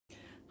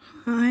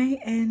Hi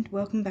and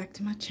welcome back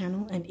to my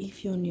channel, and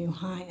if you're new,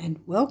 hi and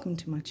welcome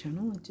to my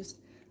channel. I just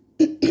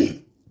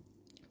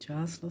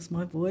lost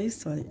my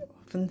voice. I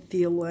often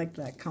feel like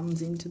that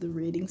comes into the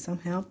reading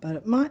somehow, but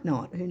it might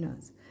not, who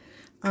knows.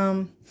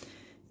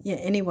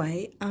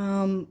 Anyway,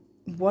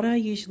 what I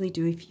usually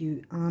do if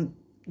you aren't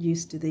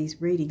used to these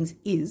readings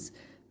is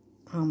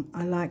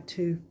I like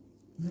to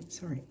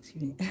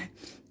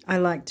I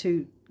like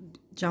to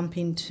jump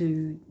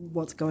into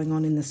what's going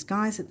on in the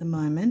skies at the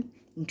moment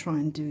and try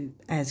and do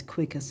as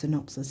quick a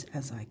synopsis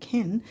as I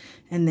can,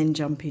 and then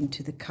jump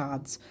into the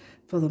cards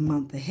for the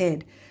month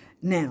ahead.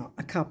 Now,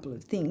 a couple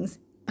of things.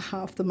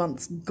 Half the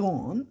month's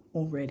gone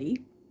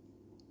already.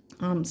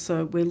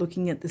 So we're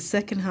looking at the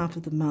second half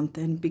of the month,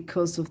 and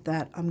because of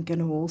that, I'm going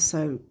to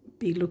also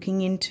be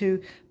looking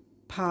into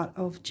part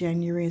of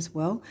January as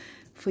well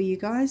for you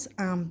guys,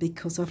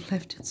 because I've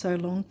left it so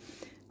long.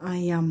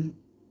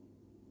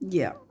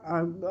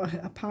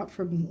 Apart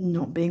from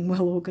not being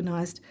well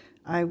organized,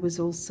 I was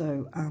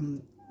also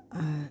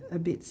a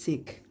bit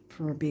sick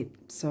for a bit,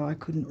 so I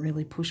couldn't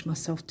really push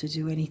myself to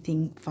do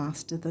anything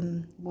faster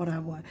than what I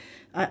want.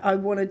 I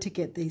wanted to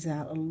get these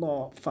out a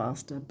lot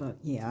faster, but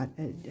yeah,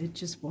 it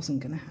just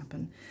wasn't going to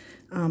happen.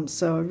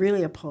 So I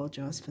really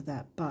apologize for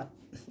that, but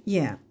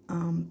yeah,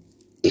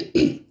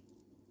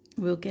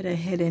 we'll get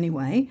ahead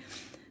anyway,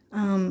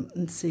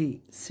 and see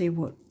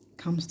what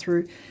comes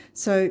through.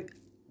 So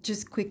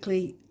just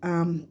quickly,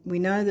 we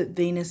know that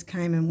Venus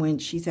came and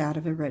went. She's out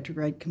of a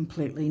retrograde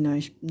completely.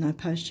 No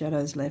post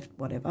shadows left,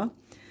 whatever.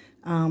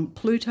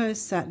 Pluto,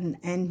 Saturn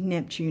and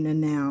Neptune are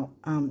now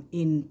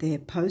in their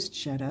post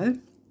shadow.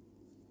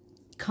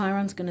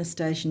 Chiron's going to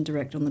station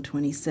direct on the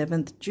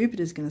 27th.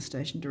 Jupiter's going to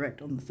station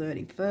direct on the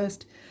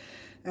 31st.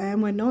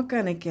 And we're not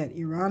going to get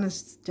Uranus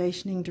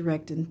stationing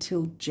direct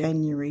until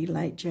January,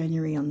 late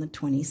January, on the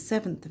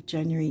 27th of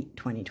January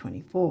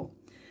 2024.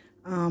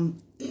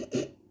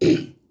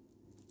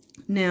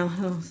 Now,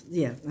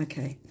 yeah,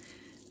 okay.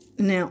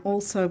 Now,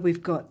 also,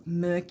 we've got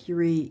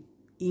Mercury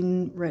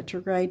in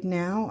retrograde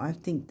now. I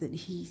think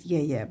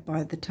that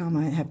by the time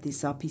I have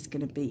this up, he's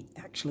going to be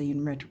actually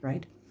in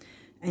retrograde.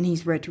 And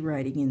he's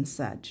retrograding in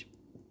Sag.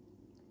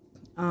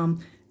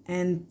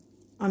 And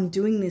I'm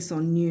doing this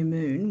on new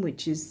moon,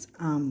 which is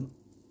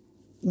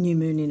new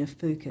moon in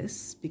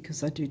Ophiuchus,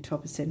 because I do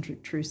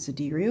topocentric true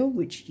sidereal,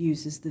 which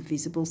uses the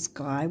visible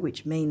sky,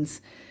 which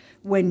means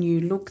when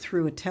you look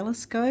through a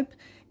telescope,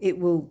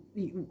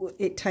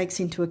 it takes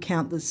into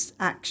account the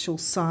actual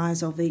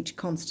size of each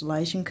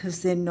constellation,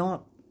 because they're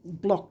not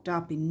blocked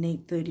up in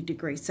neat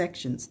 30-degree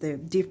sections. They're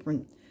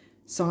different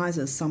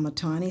sizes. Some are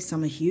tiny,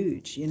 some are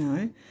huge, you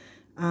know.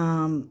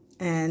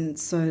 And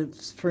so,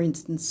 for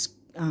instance,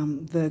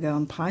 Virgo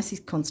and Pisces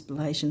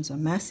constellations are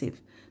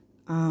massive.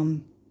 So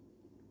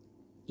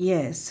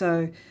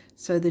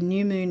the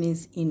new moon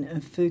is in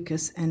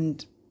Ophiuchus,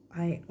 and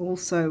I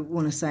also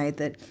want to say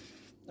that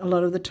a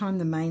lot of the time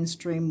the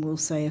mainstream will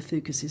say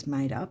Ophiuchus is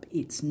made up.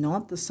 It's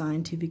not. The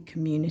scientific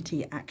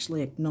community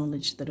actually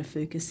acknowledged that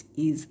Ophiuchus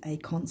is a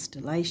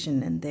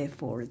constellation, and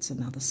therefore it's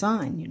another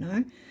sign, you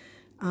know.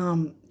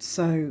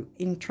 So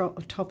in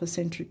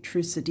topocentric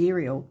true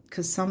sidereal,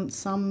 because some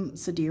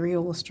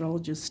sidereal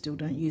astrologers still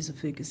don't use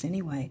Ophiuchus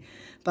anyway,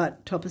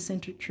 but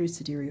topocentric true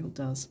sidereal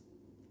does.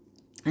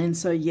 And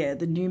so, yeah,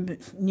 the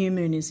new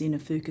moon is in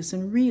Ophiuchus,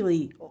 and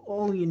really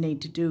all you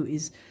need to do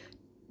is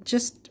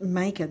just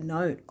make a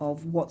note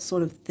of what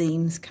sort of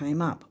themes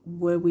came up.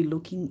 Were we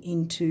looking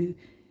into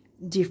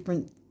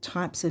different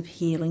types of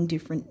healing,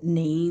 different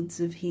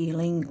needs of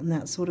healing, and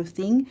that sort of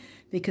thing?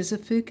 Because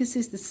Ophiuchus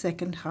is the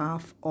second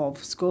half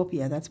of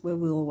Scorpio. That's where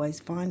we'll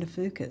always find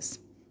Ophiuchus.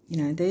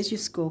 You know, there's your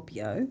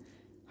Scorpio,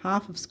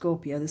 half of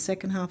Scorpio. The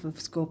second half of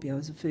Scorpio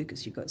is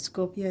Ophiuchus. You've got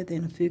Scorpio,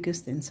 then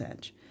Ophiuchus, then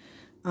Sag.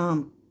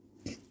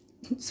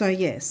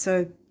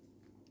 So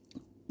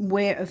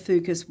where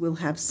Ophiuchus will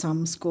have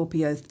some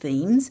Scorpio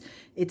themes,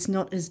 it's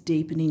not as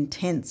deep and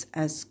intense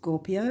as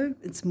Scorpio.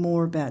 It's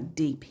more about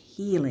deep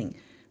healing,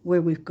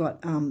 where we've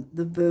got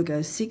the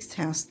Virgo 6th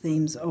house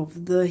themes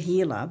of the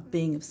healer,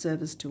 being of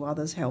service to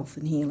others, health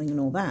and healing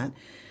and all that.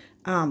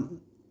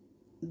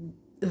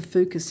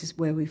 Ophiuchus is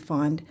where we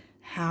find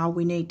how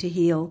we need to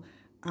heal,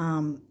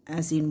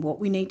 as in what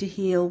we need to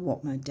heal,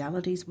 what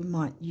modalities we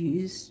might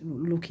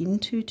look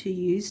into to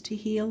use to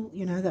heal,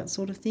 you know, that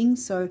sort of thing.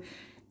 So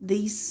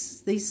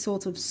these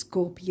sorts of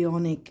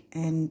scorpionic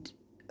and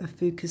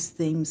Ophiuchus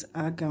themes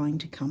are going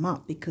to come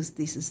up, because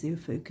this is the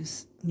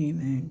Ophiuchus new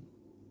moon.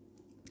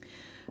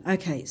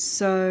 Okay,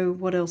 so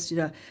what else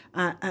did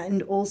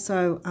and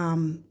also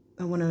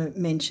I want to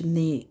mention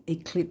the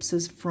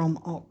eclipses from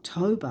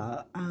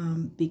October,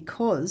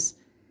 because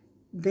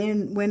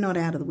then we're not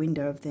out of the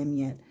window of them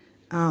yet,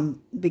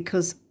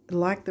 because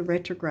like the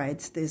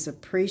retrogrades, there's a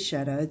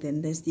pre-shadow,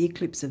 then there's the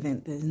eclipse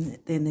event,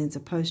 then there's a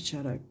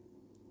post-shadow.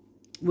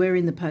 We're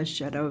in the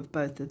post-shadow of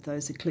both of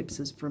those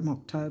eclipses from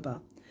October.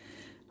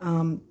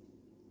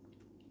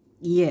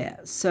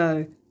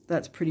 So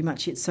that's pretty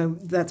much it. So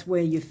that's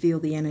where you feel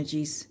the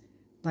energies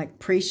like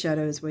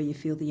pre-shadow is where you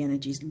feel the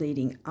energies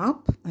leading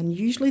up, and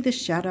usually the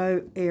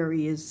shadow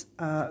areas,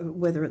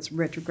 whether it's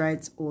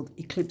retrogrades or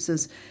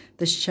eclipses,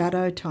 the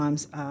shadow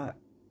times are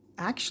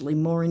actually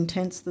more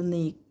intense than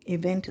the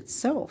event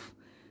itself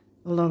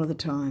a lot of the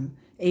time,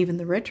 even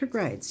the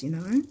retrogrades, you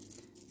know.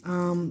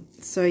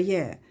 So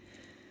yeah,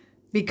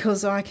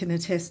 because I can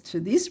attest to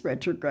this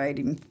retrograde,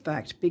 in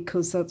fact,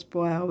 because that's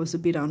why I was a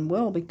bit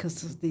unwell,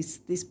 because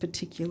this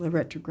particular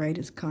retrograde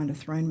has kind of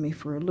thrown me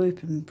for a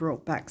loop and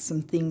brought back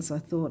some things I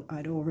thought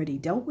I'd already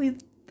dealt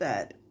with,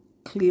 that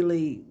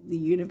clearly the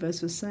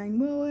universe was saying,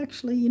 well,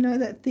 actually, you know,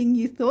 that thing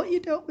you thought you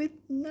dealt with,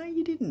 no,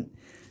 you didn't.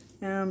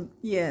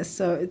 Yeah,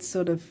 so it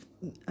sort of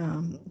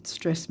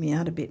stressed me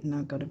out a bit and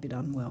I got a bit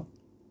unwell.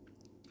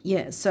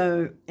 Yeah,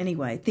 so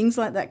anyway, things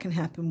like that can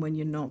happen when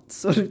you're not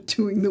sort of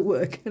doing the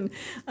work. And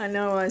I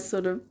know I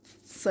sort of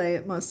say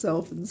it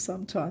myself, and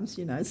sometimes,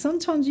 you know,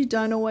 sometimes you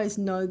don't always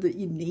know that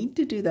you need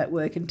to do that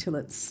work until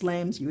it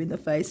slams you in the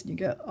face and you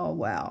go, oh,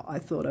 wow, I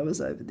thought I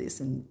was over this.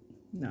 And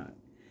no,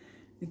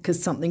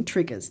 because something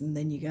triggers and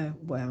then you go,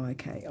 wow,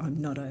 okay, I'm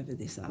not over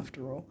this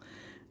after all.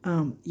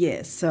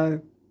 Yeah,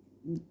 so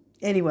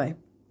anyway,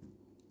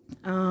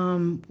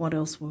 what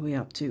else were we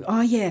up to?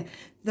 Oh, yeah,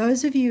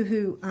 those of you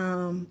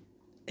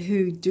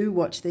who do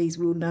watch these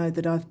will know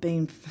that I've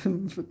been,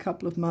 for a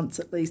couple of months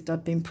at least,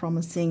 I've been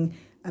promising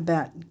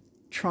about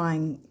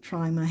trying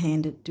my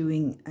hand at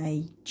doing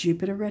a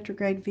Jupiter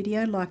retrograde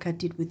video like I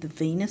did with the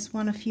Venus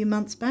one a few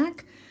months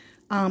back.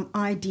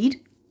 I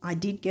did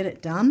get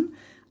it done.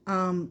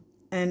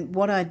 And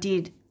what I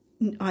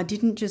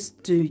didn't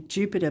just do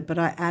Jupiter, but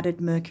I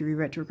added Mercury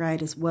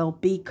retrograde as well,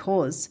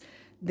 because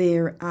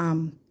they're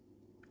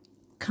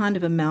kind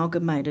of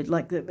amalgamated.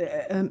 Like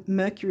the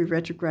Mercury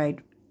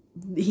retrograde,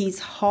 his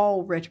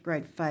whole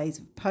retrograde phase,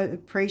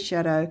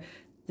 pre-shadow,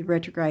 the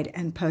retrograde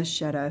and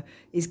post-shadow,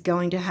 is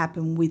going to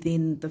happen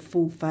within the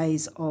full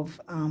phase of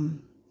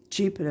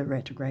Jupiter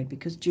retrograde,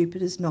 because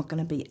Jupiter's not going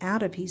to be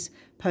out of his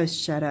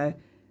post-shadow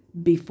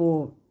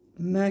before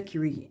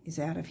Mercury is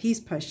out of his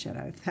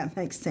post-shadow, if that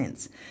makes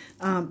sense.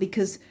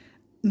 Because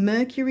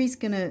Mercury's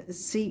going to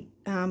see,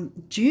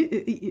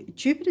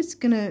 Jupiter's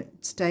going to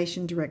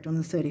station direct on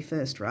the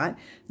 31st, right?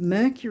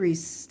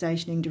 Mercury's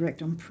stationing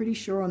direct, I'm pretty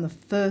sure, on the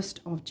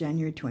 1st of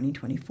January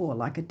 2024,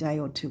 like a day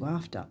or two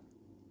after.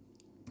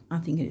 I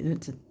think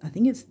it's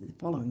the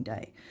following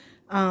day.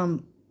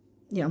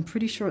 Yeah, I'm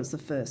pretty sure it's the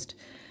 1st.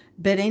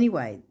 But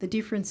anyway, the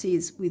difference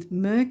is, with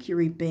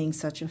Mercury being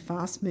such a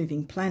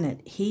fast-moving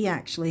planet, he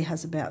actually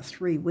has about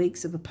 3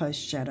 weeks of a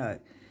post-shadow.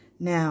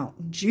 Now,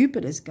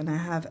 Jupiter's going to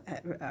have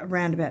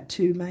around about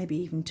 2, maybe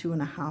even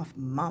 2.5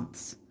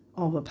 months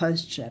of a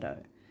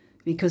post-shadow,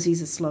 because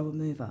he's a slower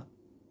mover.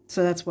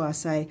 So that's why I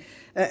say,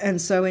 and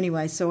so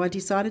anyway, so I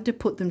decided to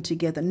put them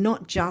together,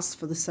 not just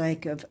for the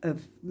sake of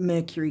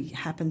Mercury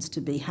happens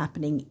to be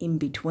happening in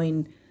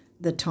between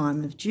the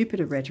time of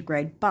Jupiter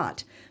retrograde,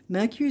 but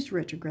Mercury's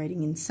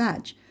retrograding in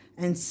Sag,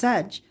 and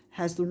Sag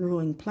has the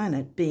ruling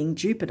planet being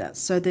Jupiter.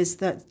 So there's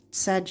that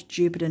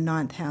Sag-Jupiter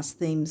 9th house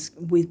themes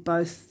with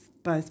both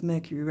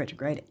Mercury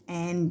retrograde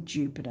and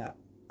Jupiter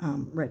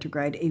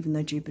retrograde, even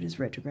though Jupiter's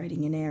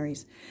retrograding in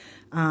Aries.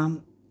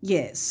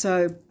 Yeah,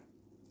 so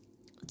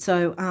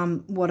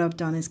what I've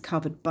done is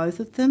covered both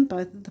of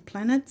the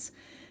planets,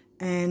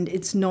 and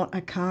it's not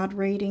a card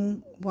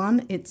reading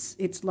one.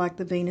 It's like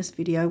the Venus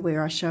video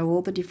where I show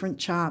all the different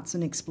charts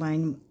and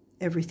explain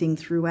everything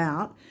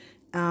throughout.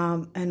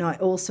 And I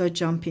also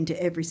jump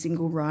into every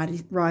single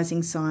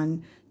rising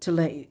sign to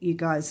let you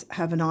guys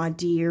have an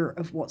idea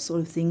of what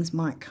sort of things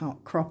might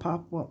crop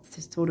up, what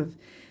sort of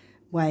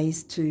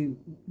ways to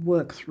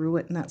work through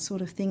it and that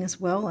sort of thing as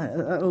well,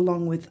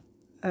 along with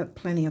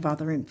plenty of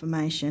other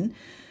information.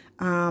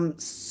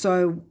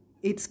 So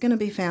it's going to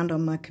be found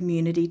on my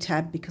community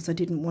tab, because I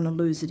didn't want to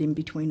lose it in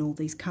between all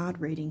these card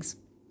readings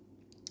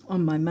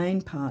on my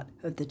main part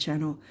of the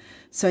channel.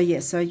 So yeah,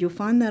 so you'll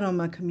find that on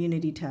my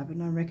community tab,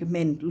 and I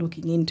recommend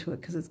looking into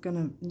it, because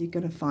you're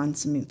gonna find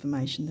some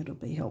information that'll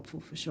be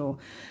helpful for sure.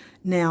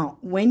 Now,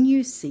 when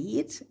you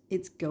see it,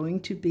 it's going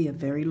to be a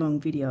very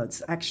long video.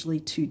 It's actually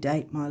to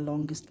date my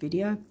longest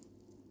video.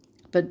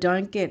 But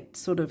don't get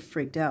sort of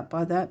freaked out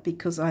by that,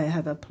 because I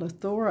have a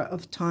plethora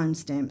of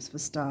timestamps for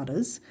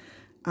starters.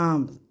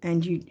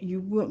 And you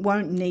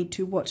won't need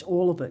to watch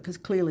all of it, because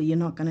clearly you're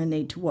not going to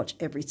need to watch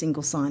every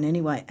single sign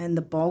anyway. And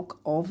the bulk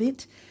of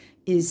it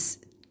is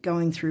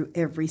going through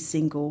every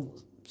single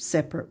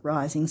separate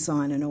rising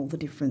sign and all the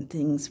different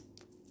things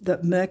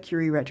that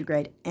Mercury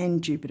retrograde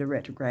and Jupiter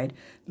retrograde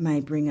may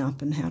bring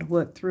up and how to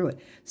work through it.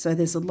 So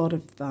there's a lot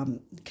of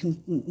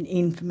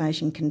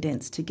information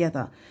condensed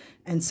together.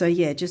 And so,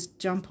 yeah, just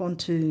jump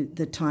onto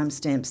the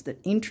timestamps that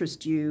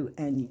interest you,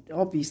 and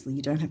obviously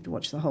you don't have to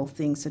watch the whole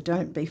thing, so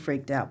don't be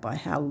freaked out by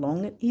how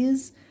long it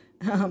is.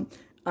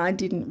 I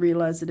didn't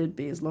realise it'd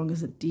be as long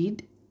as it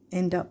did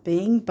end up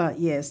being, but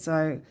yeah,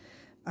 so...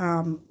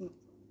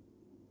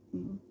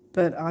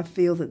 but I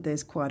feel that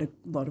there's quite a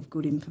lot of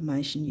good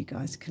information you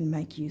guys can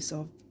make use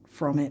of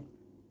from it.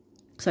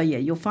 So yeah,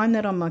 you'll find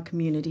that on my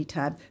community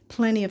tab.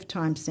 Plenty of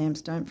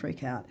timestamps, don't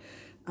freak out.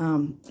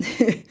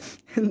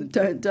 And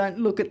don't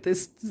look at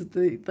this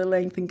the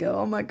length and go,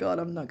 oh my God,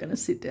 I'm not going to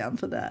sit down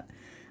for that.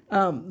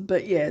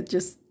 But yeah,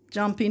 just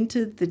jump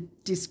into the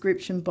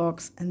description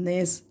box, and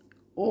there's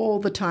all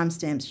the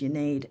timestamps you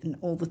need and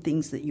all the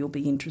things that you'll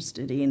be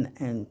interested in,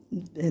 and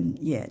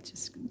yeah,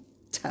 just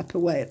tap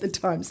away at the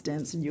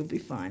timestamps and you'll be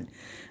fine.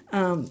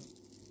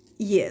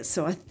 Yeah,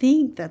 so I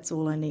think that's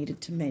all I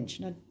needed to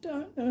mention. I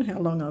don't know how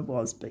long I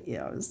was, but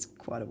yeah, it was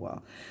quite a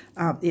while.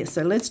 Yeah,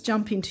 so let's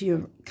jump into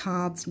your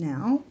cards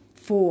now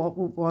for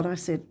what I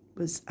said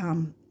was,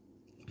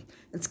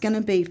 it's going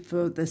to be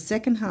for the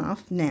second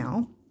half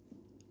now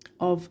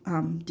of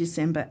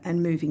December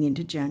and moving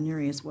into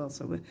January as well.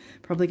 So we're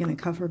probably going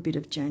to cover a bit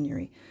of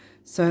January.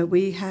 So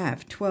we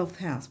have 12th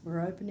house.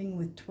 We're opening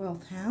with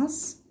 12th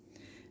house,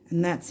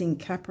 and that's in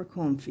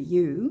Capricorn for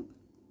you.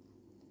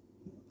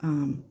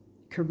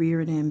 Career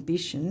and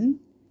ambition.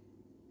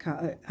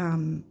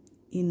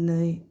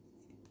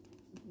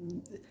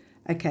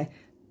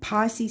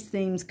 Pisces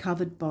themes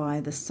covered by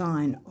the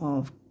sign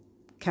of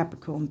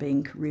Capricorn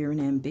being career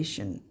and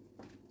ambition.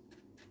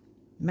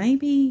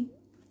 Maybe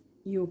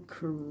your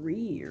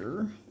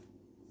career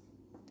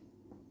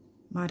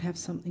might have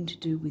something to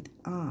do with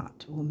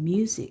art or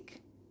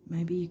music.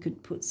 Maybe you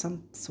could put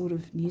some sort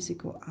of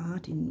music or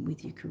art in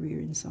with your career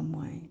in some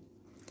way.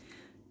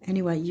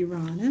 Anyway,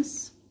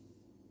 Uranus,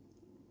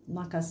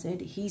 like I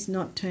said, he's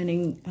not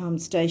turning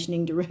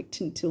stationing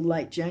direct until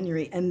late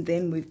January, and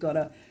then we've got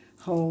a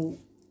whole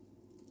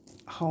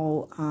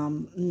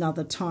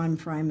another time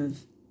frame of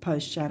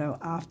post shadow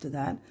after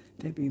that,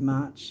 February,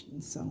 March,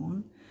 and so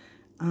on.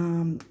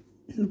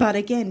 But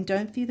again,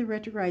 don't fear the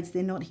retrogrades.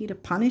 They're not here to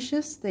punish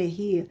us. They're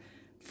here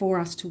for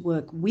us to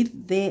work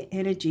with their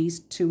energies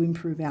to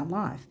improve our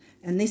life.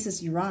 And this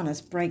is Uranus,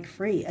 break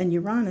free. And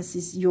Uranus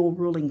is your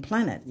ruling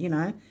planet, you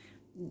know,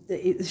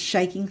 it's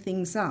shaking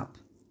things up,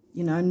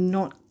 you know,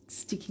 not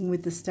sticking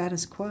with the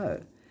status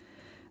quo.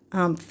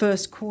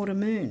 First quarter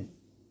moon.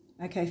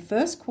 Okay,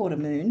 first quarter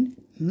moon,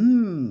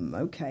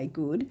 okay,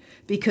 good.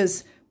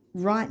 Because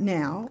right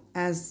now,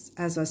 as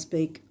I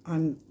speak,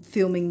 I'm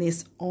filming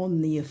this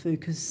on the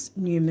Ophiuchus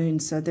new moon,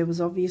 so there was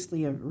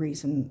obviously a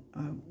reason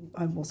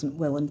I wasn't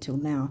well until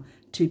now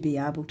to be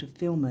able to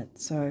film it.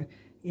 So,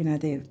 you know,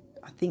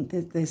 I think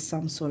that there's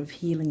some sort of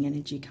healing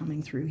energy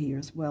coming through here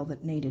as well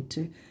that needed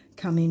to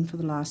come in for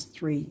the last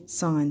 3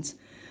 signs.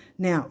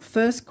 Now,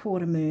 first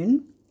quarter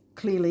moon,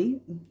 clearly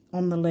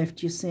on the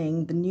left you're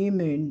seeing the new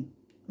moon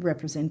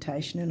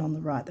representation, and on the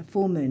right the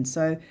full moon.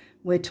 So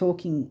we're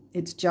talking,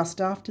 it's just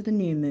after the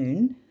new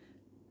moon,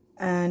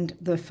 and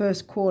the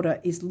first quarter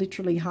is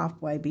literally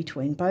halfway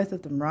between both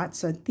of them, right?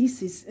 So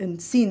this is,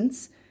 and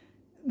since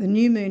the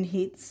new moon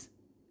hits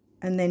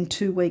and then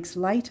 2 weeks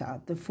later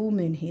the full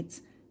moon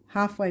hits,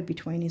 halfway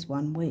between is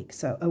 1 week,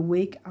 so a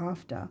week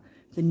after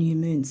the new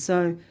moon.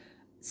 So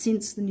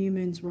since the new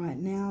moon's right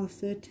now,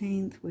 the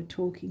 13th, we're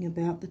talking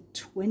about the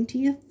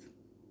 20th.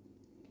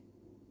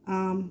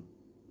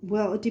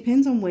 Well, it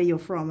depends on where you're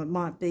from. It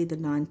might be the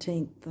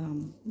 19th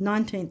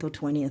or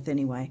 20th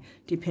anyway,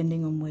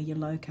 depending on where you're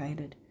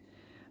located.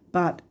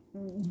 But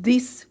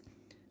this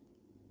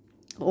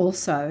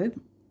also,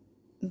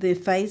 the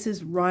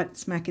phases right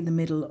smack in the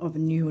middle of a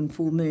new and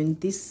full moon.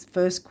 This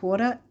first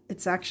quarter,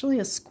 it's actually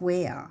a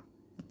square.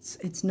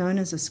 It's known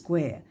as a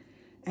square.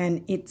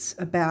 And it's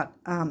about,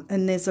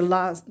 and there's a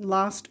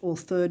last or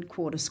third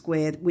quarter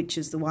square, which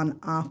is the one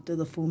after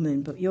the full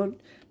moon. But you're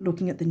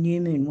looking at the new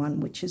moon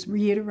one, which is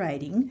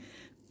reiterating.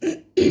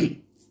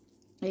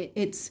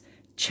 It's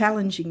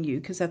challenging you,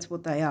 because that's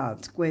what they are.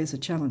 Squares are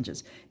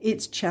challenges.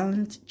 It's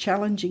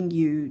challenging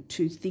you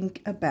to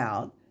think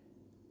about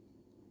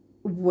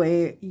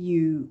where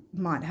you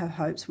might have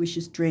hopes,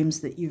 wishes,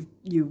 dreams that you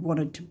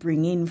wanted to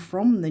bring in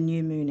from the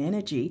new moon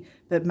energy,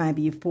 but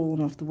maybe you've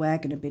fallen off the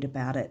wagon a bit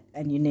about it,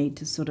 and you need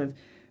to sort of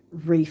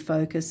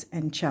refocus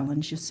and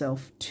challenge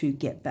yourself to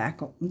get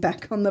back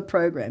on the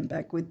program,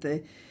 back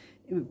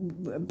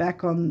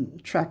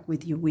on track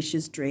with your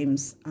wishes,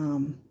 dreams,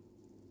 and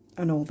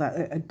all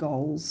that,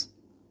 goals,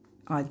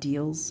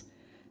 ideals.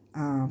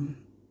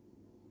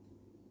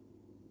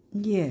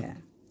 Yeah.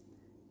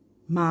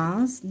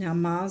 Mars. Now,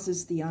 Mars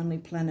is the only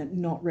planet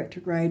not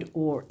retrograde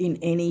or in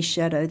any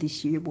shadow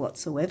this year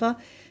whatsoever.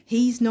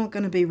 He's not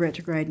going to be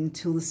retrograde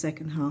until the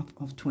second half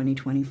of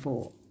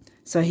 2024.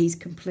 So he's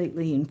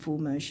completely in full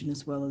motion,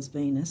 as well as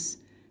Venus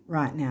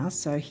right now.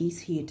 So he's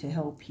here to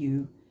help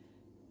you,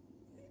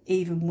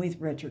 even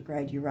with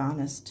retrograde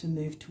Uranus, to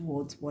move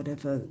towards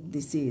whatever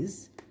this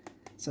is.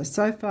 So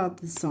far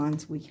the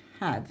signs we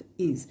have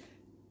is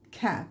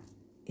Cap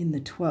in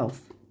the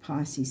 12th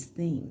Pisces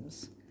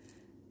themes.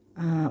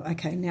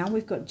 Okay, now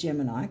we've got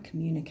Gemini,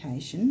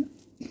 communication.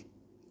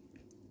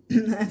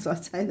 As I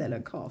say that, I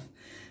cough.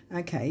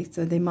 Okay,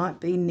 so there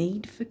might be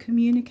need for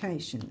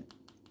communication.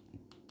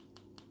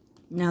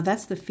 Now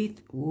that's the 5th.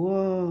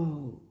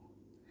 Whoa.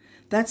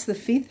 That's the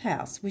 5th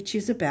house, which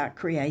is about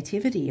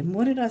creativity. And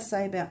what did I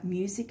say about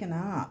music and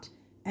art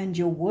and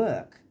your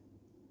work?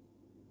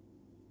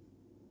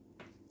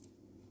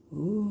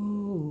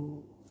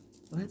 Ooh.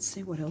 Let's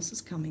see what else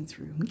is coming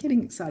through. I'm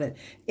getting excited.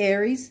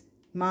 Aries,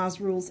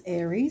 Mars rules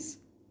Aries.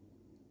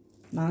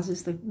 Mars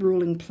is the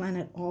ruling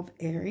planet of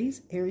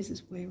Aries. Aries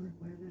is where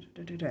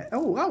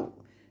oh,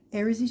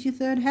 Aries is your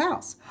third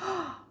house.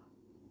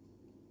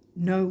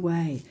 No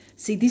way.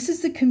 See, this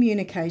is the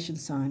communication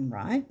sign,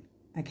 right?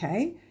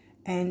 Okay.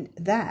 And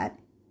that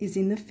is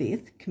in the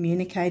fifth,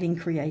 communicating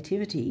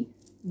creativity.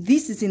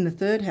 This is in the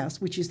third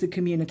house, which is the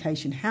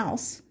communication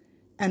house.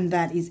 And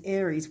that is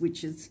Aries,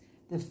 which is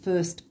the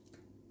first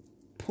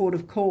port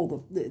of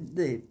call,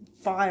 the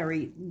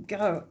fiery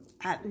go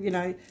at, you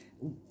know,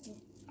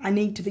 I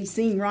need to be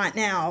seen right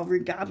now,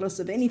 regardless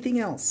of anything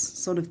else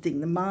sort of thing.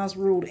 The Mars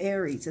ruled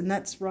Aries, and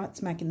that's right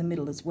smack in the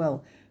middle as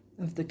well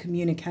of the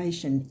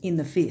communication in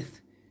the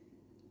fifth.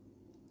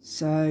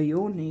 So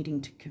you're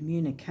needing to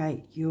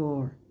communicate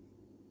your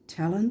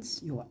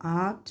talents, your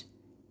art,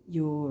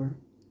 your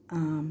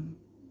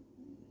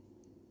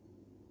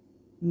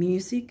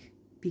music,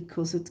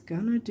 because it's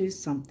going to do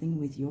something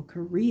with your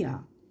career.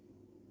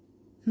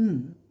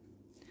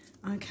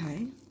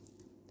 Okay.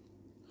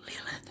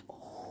 Lilith.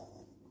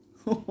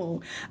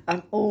 Oh,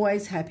 I'm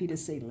always happy to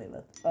see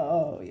Lilith.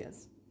 Oh,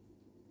 yes.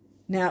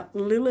 Now,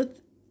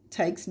 Lilith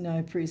takes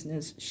no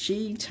prisoners.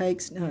 She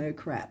takes no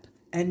crap,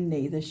 and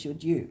neither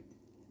should you.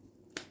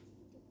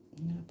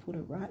 I'm going to put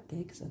her right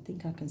there because I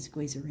think I can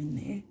squeeze her in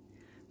there.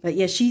 But,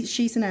 yeah,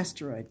 she's an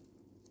asteroid.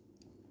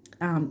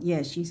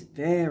 Yeah, she's a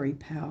very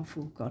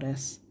powerful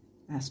goddess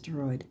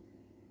asteroid.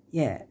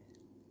 Yeah.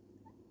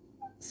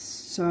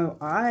 So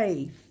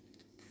I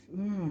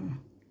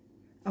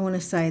want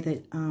to say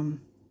that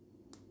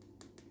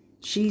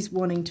she's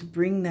wanting to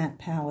bring that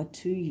power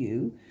to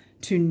you,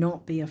 to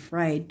not be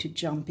afraid to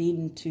jump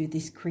into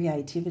this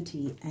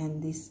creativity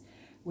and this,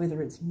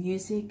 whether it's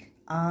music,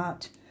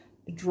 art,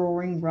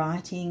 drawing,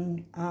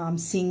 writing,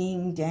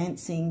 singing,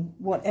 dancing,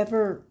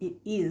 whatever it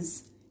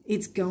is,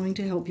 it's going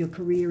to help your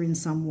career in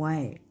some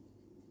way.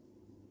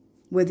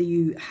 Whether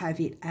you have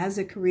it as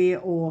a career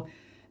or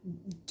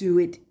do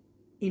it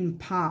in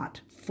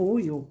part for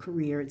your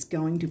career, it's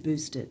going to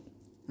boost it.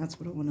 That's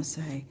what I want to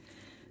say.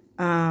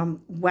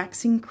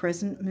 Waxing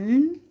crescent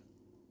moon.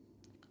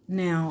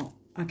 Now,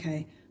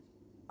 okay,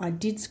 I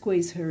did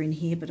squeeze her in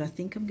here, but I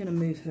think I'm going to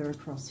move her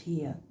across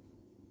here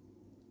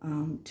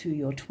to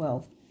your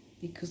 12th,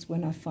 because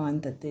when I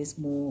find that there's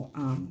more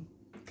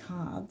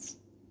cards,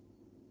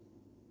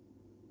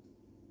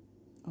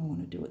 I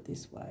want to do it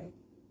this way.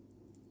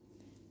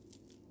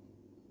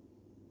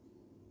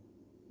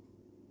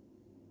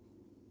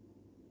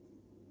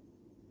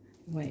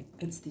 Wait,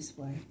 it's this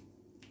way.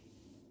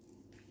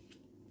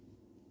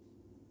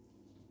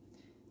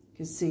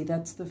 Because see,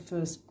 that's the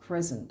first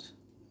crescent,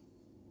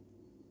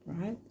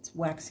 right? It's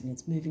waxing,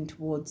 it's moving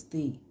towards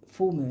the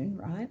full moon,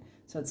 right?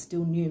 So it's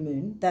still new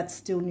moon. That's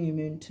still new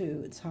moon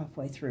too. It's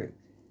halfway through.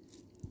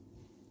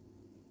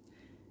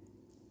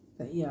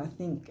 But yeah, I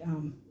think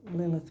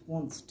Lilith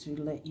wants to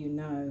let you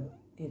know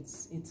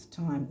it's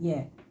time.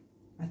 Yeah,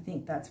 I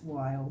think that's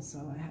why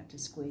also I had to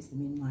squeeze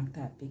them in like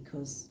that,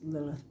 because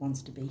Lilith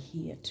wants to be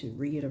here to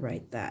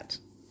reiterate that.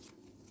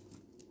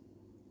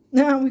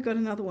 Now we've got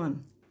another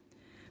one.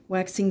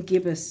 Waxing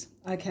gibbous.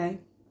 Okay.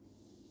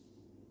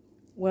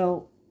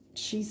 Well,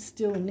 she's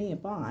still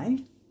nearby.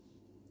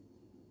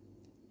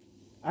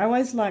 I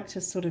always like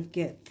to sort of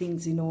get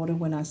things in order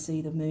when I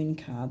see the moon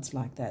cards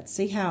like that.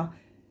 See how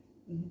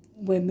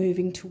we're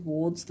moving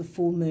towards the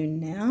full moon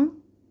now?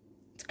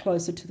 It's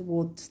closer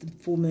towards the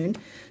full moon.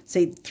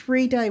 See,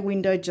 3-day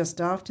window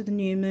just after the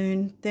new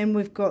moon. Then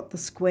we've got the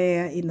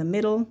square in the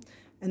middle.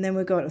 And then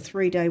we've got a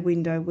 3-day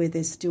window where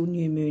there's still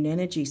new moon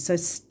energy. So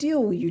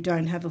still you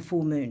don't have a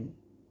full moon.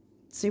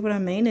 See what I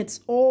mean? It's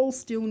all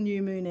still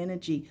new moon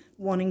energy,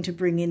 wanting to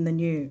bring in the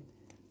new.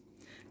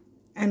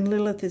 And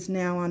Lilith is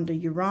now under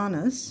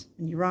Uranus,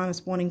 and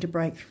Uranus wanting to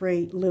break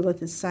free.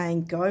 Lilith is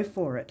saying, go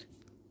for it.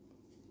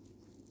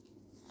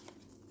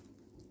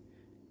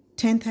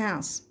 10th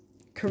house,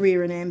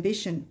 career and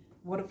ambition.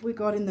 What have we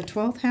got in the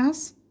 12th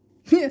house?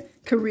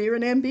 Career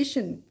and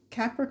ambition,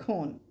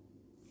 Capricorn.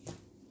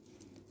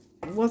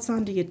 What's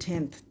under your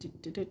 10th?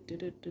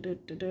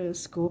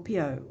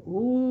 Scorpio.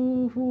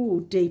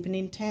 Ooh, deep and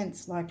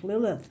intense like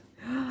Lilith.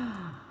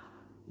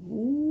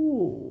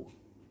 Ooh.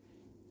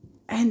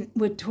 And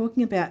we're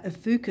talking about a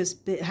focus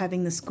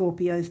having the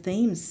Scorpio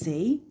themes,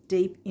 see?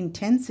 Deep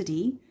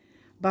intensity.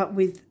 But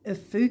with a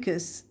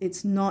focus,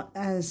 it's not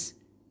as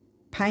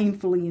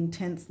painfully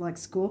intense like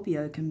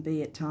Scorpio can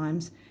be at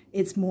times.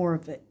 It's more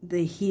of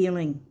the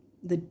healing,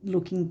 the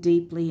looking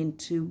deeply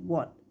into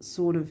what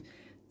sort of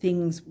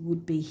things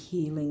would be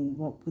healing,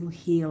 what will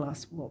heal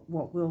us,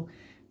 what will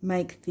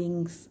make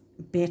things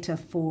better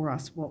for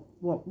us, what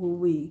will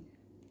we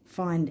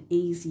find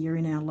easier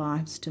in our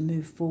lives to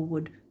move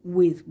forward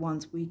with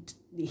once we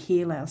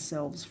heal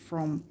ourselves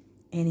from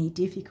any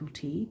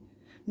difficulty.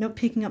 Not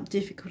picking up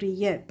difficulty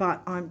yet,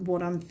 but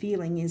what I'm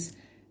feeling is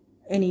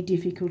any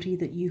difficulty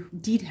that you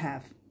did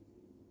have.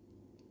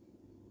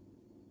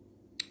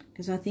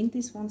 Because I think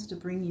this wants to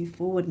bring you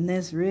forward, and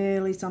there's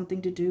really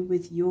something to do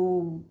with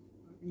your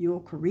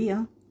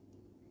career.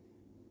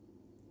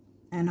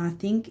 And I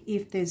think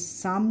if there's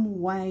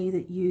some way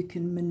that you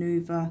can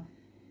maneuver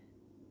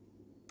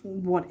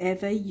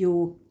whatever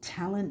your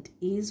talent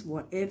is,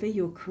 whatever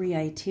your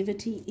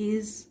creativity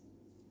is,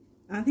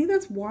 I think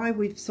that's why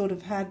we've sort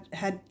of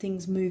had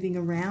things moving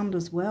around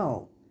as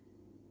well.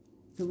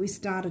 That we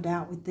started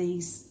out with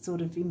these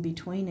sort of in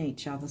between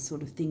each other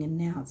sort of thing, and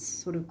now it's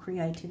sort of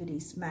creativity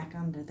smack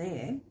under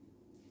there,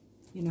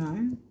 you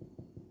know.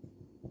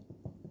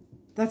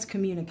 That's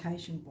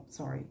communication,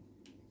 sorry.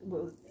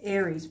 Well,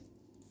 Aries,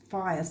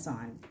 fire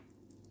sign,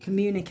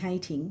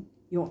 communicating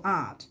your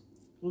art.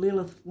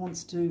 Lilith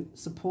wants to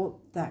support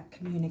that,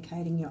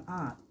 communicating your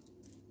art.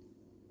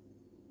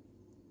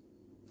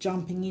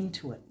 Jumping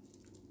into it,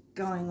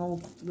 going all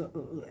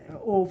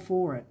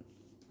for it,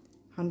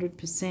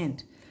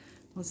 100%.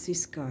 What's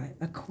this guy?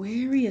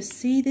 Aquarius.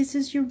 See, this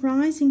is your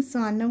rising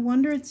sign. No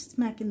wonder it's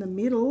smack in the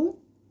middle.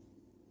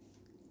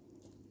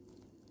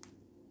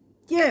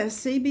 Yeah,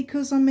 see,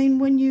 because, I mean,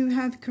 when you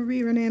have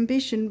career and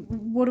ambition,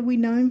 what are we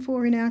known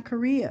for in our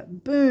career?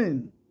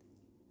 Boom.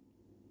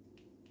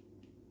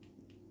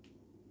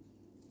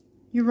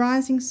 Your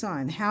rising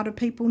sign. How do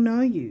people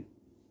know you?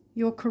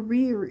 Your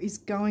career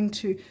is you're going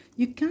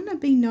to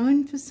be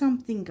known for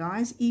something,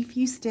 guys, if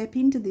you step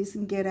into this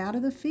and get out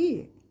of the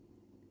fear.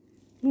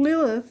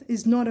 Lilith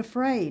is not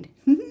afraid.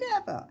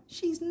 Never.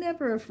 She's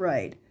never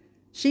afraid.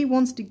 She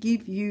wants to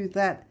give you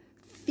that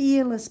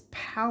fearless,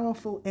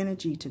 powerful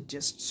energy to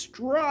just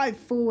strive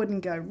forward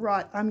and go,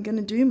 right, I'm going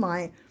to do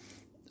my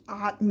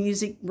art,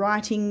 music,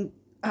 writing,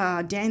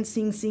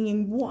 dancing,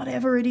 singing,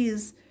 whatever it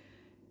is.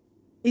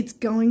 It's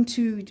going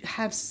to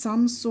have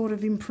some sort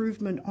of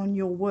improvement on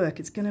your work.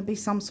 It's going to be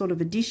some sort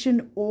of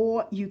addition,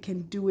 or you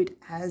can do it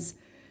as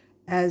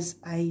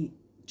a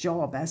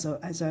job, as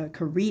a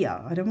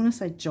career. I don't want to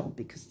say job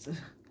because,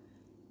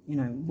 you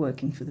know,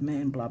 working for the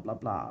man, blah, blah,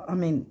 blah. I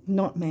mean,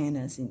 not man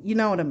as in, you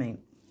know what I mean.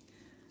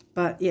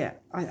 But yeah,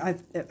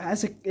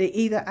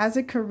 either as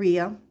a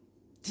career,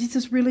 this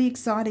is really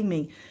exciting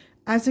me,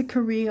 as a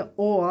career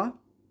or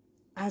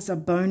as a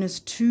bonus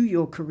to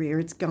your career.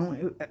 It's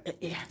going,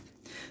 yeah.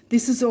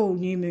 This is all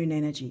new moon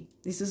energy.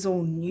 This is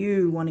all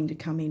new, wanting to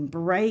come in,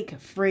 break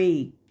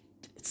free,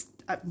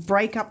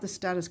 break up the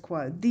status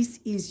quo.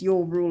 This is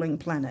your ruling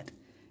planet.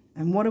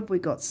 And what have we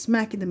got?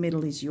 Smack in the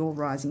middle is your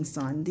rising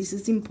sign. This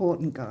is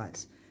important,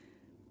 guys.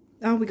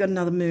 Oh, we got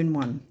another moon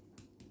one.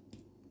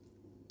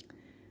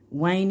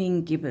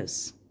 Waning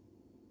gibbous.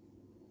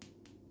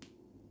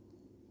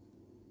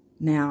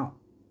 Now,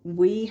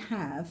 we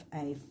have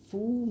a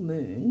full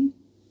moon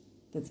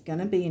that's going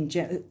to be in...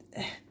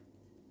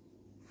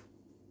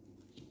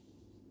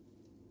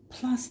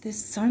 Plus,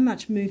 there's so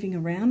much moving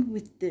around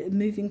with the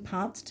moving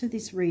parts to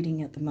this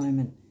reading at the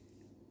moment.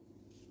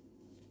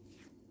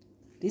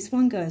 This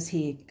one goes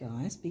here,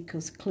 guys,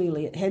 because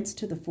clearly it heads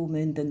to the full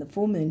moon, then the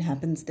full moon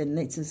happens, then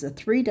this is a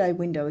 3-day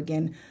window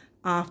again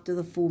after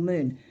the full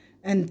moon.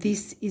 And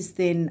this is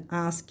then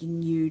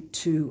asking you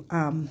to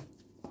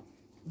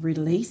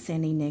release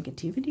any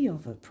negativity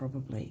of it,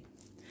 probably.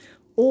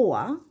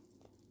 Or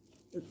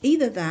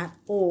either that,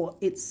 or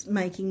it's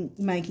making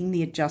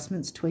the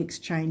adjustments, tweaks,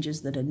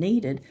 changes that are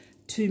needed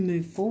to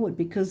move forward,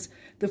 because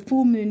the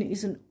full moon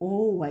isn't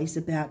always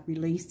about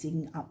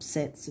releasing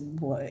upsets and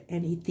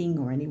anything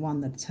or anyone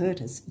that's hurt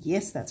us.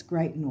 Yes, that's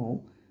great and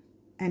all,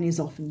 and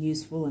is often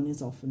useful and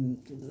is often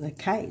the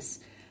case.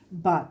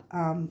 But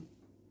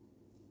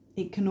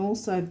it can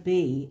also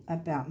be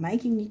about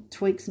making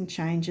tweaks and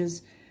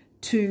changes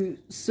to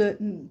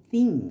certain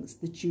things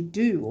that you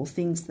do, or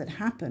things that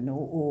happen,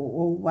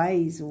 or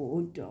ways,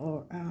 or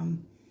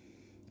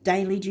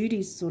daily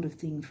duties sort of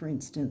thing, for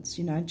instance,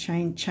 you know,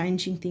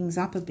 changing things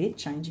up a bit,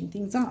 changing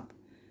things up,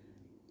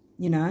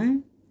 you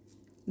know.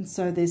 And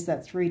so there's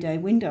that 3-day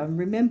window. And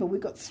remember, we've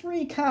got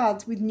 3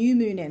 cards with new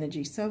moon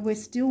energy, so we're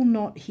still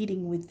not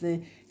hitting with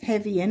the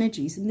heavy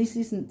energies. And this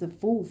isn't the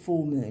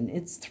full moon,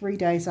 it's 3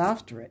 days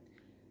after it.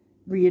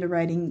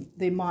 Reiterating,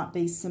 there might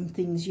be some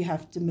things you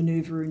have to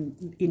maneuver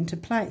into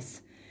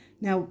place.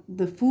 Now,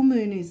 the full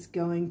moon is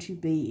going to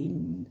be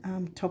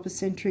in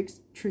topocentric,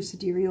 true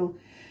sidereal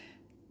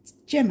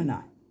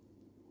Gemini,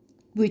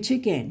 which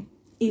again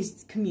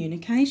is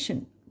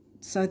communication.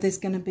 So there's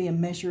going to be a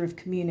measure of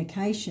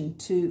communication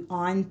to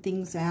iron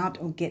things out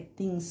or get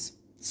things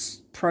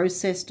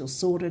processed or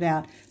sorted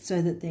out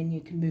so that then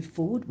you can move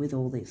forward with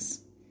all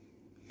this.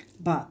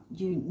 But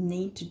you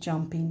need to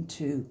jump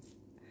into,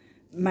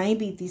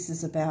 maybe this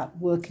is about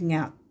working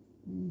out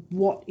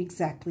what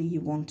exactly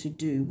you want to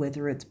do,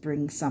 whether it's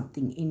bring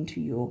something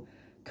into your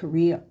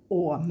career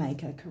or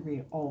make a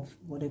career of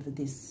whatever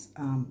this,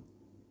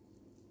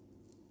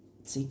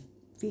 see,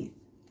 fifth,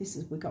 this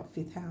is, we've got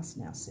 5th house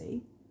now,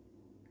 see?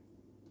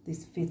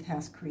 This 5th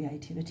house,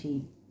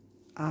 creativity,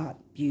 art,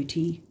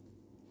 beauty,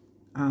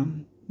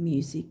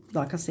 music,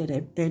 like I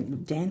said,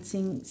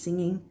 dancing,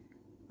 singing,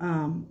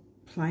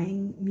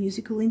 playing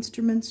musical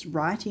instruments,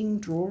 writing,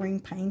 drawing,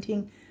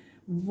 painting,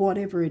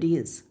 whatever it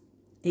is.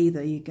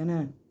 Either you're going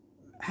to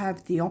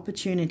have the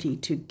opportunity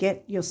to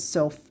get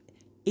yourself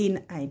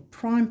in a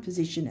prime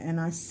position. And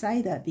I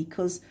say that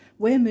because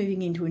we're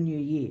moving into a new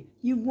year.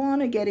 You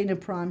want to get in a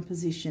prime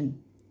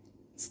position.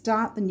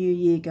 Start the new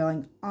year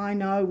going, I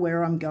know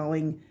where I'm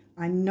going.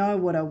 I know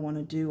what I want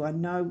to do. I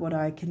know what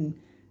I can,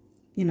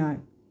 you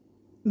know,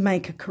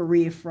 make a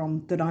career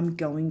from that I'm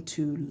going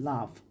to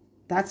love.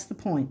 That's the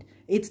point.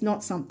 It's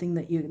not something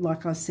that you,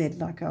 like I said,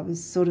 like I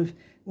was sort of,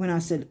 when I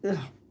said,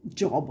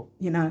 job,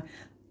 you know,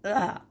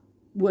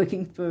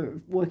 working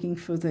for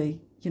the,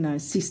 you know,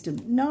 system.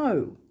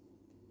 No.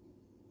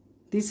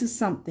 This is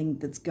something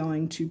that's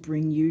going to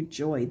bring you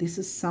joy. This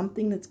is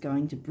something that's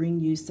going to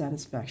bring you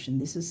satisfaction.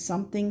 This is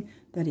something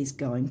that is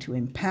going to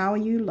empower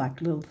you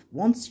like Lilith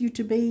wants you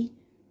to be.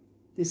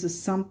 This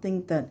is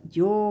something that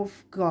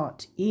you've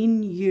got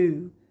in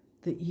you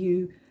that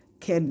you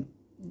can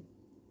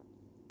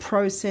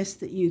process,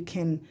 that you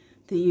can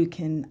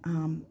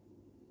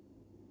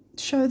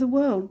show the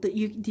world, that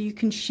you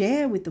can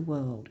share with the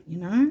world, you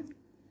know.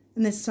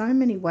 And there's so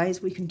many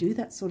ways we can do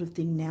that sort of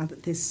thing now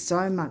that there's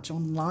so much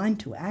online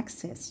to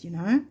access, you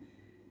know.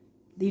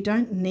 You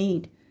don't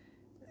need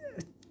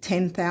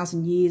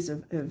 10,000 years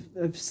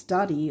of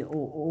study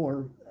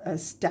or a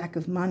stack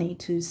of money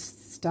to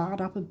start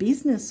up a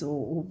business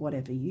or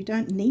whatever. You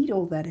don't need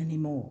all that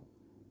anymore,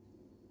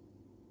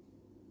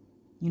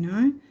 you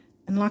know.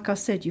 And like I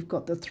said, you've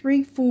got the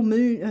three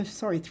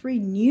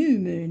new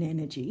moon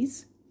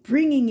energies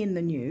bringing in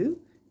the new.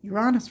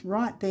 Uranus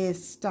right there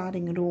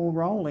starting it all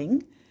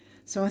rolling.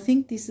 So I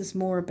think this is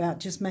more about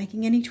just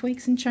making any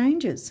tweaks and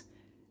changes.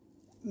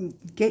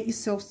 Get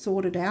yourself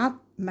sorted out.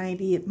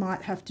 Maybe it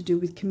might have to do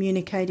with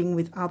communicating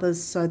with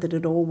others so that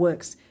it all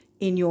works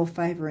in your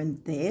favour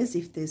and theirs,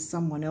 if there's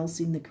someone else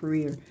in the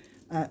career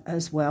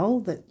as well,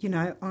 that, you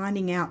know,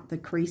 ironing out the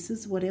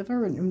creases,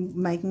 whatever, and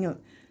making it.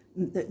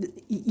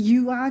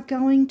 You are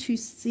going to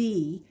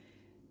see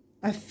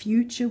a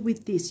future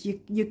with this.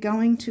 You're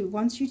going to,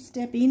 once you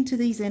step into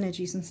these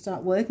energies and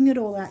start working it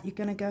all out, you're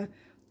going to go,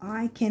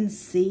 I can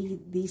see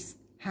this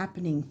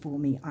happening for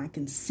me. I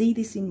can see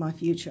this in my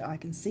future. I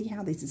can see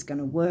how this is going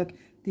to work.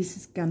 This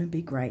is going to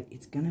be great.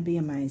 It's going to be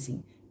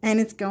amazing. And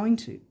it's going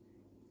to.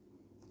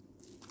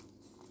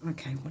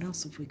 Okay, what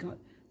else have we got?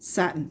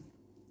 Saturn.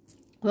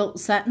 Well,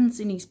 Saturn's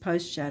in his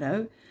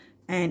post-shadow,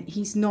 and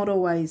he's not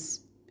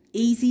always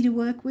easy to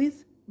work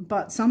with,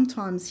 but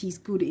sometimes he's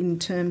good in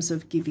terms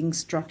of giving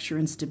structure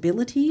and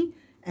stability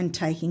and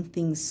taking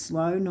things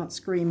slow, not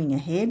screaming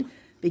ahead,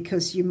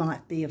 because you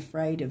might be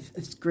afraid of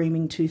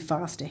screaming too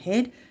fast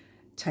ahead.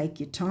 Take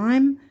your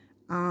time,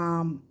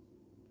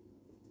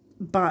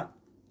 but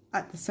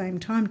at the same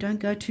time, don't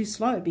go too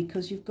slow,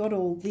 because you've got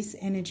all this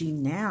energy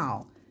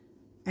now,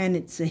 and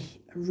it's a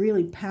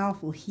really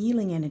powerful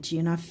healing energy,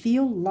 and I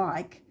feel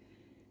like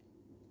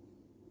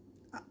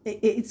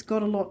it's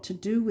got a lot to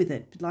do with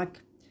it.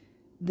 Like,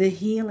 the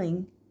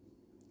healing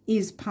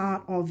is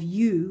part of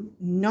you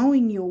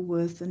knowing your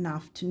worth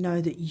enough to know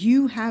that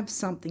you have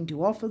something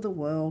to offer the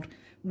world,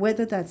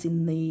 whether that's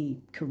in the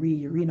career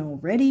you're in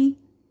already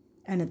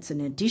and it's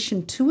an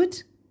addition to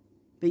it,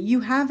 but you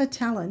have a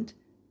talent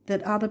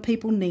that other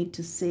people need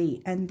to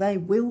see, and they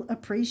will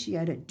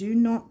appreciate it. Do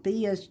not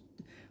be a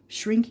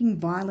shrinking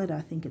violet,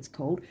 I think it's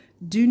called.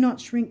 Do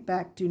not shrink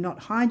back. Do not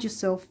hide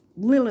yourself.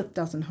 Lilith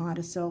doesn't hide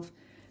herself.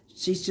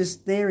 She's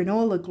just there in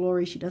all her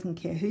glory. She doesn't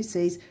care who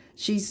sees.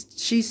 She's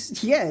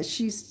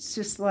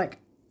just like,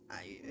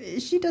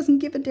 she doesn't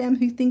give a damn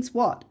who thinks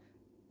what.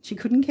 She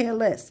couldn't care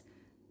less.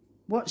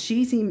 What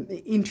she's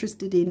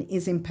interested in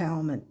is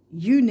empowerment.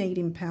 You need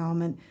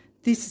empowerment.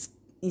 This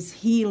is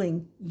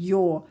healing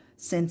your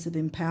sense of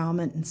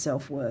empowerment and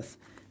self-worth.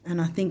 And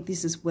I think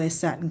this is where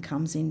Saturn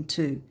comes in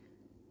too,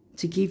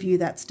 to give you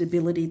that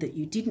stability that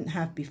you didn't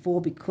have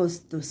before,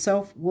 because the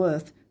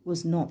self-worth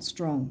was not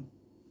strong.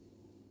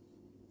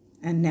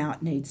 And now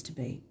it needs to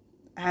be.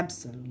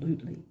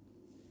 Absolutely.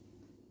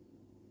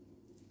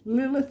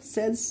 Lilith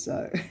says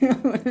so. I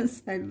want to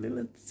say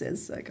Lilith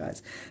says so,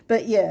 guys.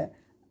 But yeah,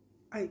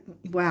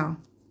 wow.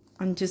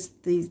 I'm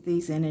just,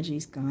 these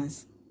energies,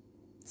 guys.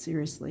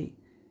 Seriously.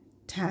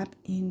 Tap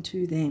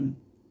into them.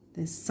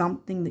 There's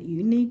something that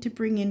you need to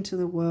bring into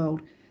the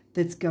world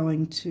that's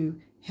going to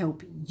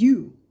help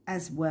you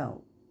as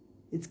well.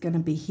 It's going to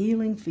be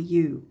healing for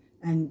you.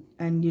 And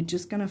you're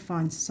just going to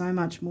find so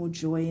much more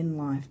joy in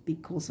life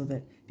because of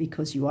it,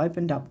 because you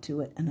opened up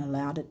to it and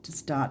allowed it to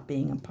start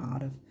being a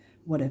part of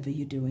whatever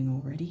you're doing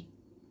already.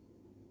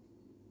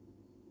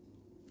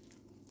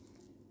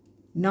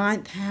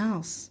 9th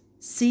house,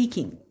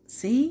 seeking.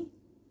 See?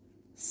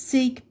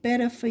 Seek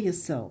better for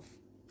yourself.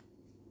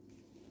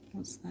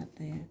 What's that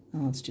there?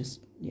 Oh, it's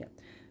just, yeah.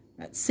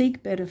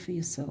 Seek better for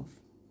yourself,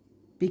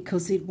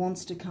 because it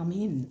wants to come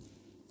in.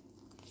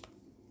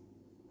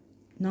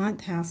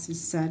 9th house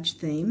is Sag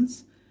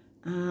themes.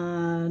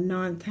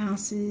 9th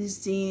house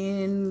is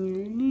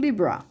in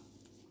Libra.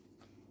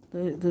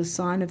 The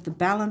sign of the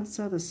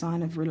balancer, the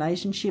sign of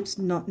relationships,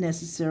 not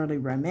necessarily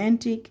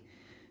romantic.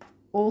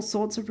 All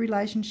sorts of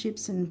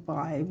relationships, and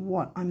by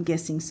what I'm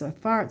guessing so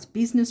far, it's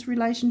business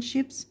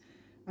relationships.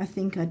 I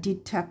think I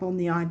did tap on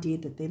the idea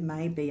that there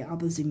may be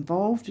others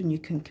involved and you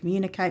can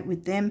communicate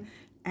with them.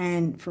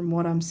 And from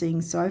what I'm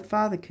seeing so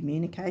far, the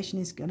communication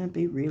is going to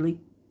be really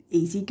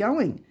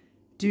easygoing.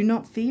 Do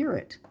not fear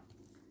it.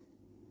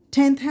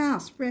 10th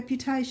house,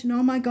 reputation.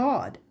 Oh my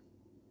God.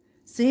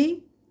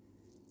 See?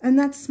 And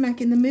that's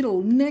smack in the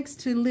middle next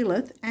to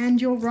Lilith and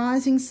your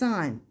rising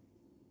sign.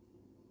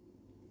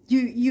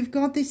 You've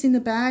got this in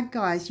the bag,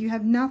 guys. You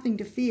have nothing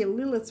to fear.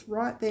 Lilith's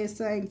right there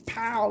saying,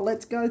 pow,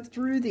 let's go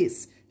through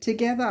this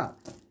together.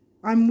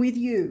 I'm with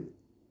you.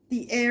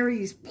 The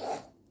Aries,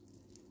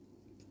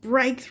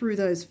 break through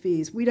those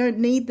fears. We don't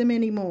need them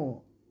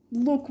anymore.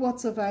 Look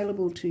what's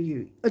available to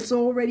you. It's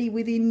already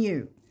within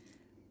you.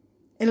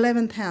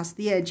 11th house,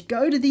 the edge.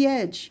 Go to the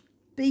edge.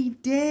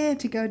 Dare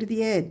to go to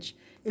the edge.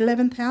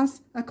 11th house,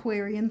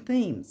 Aquarian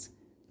themes.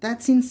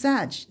 That's in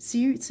Sag.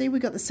 See,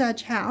 we've got the Sag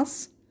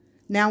house.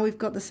 Now we've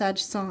got the Sag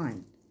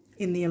sign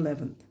in the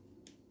 11th.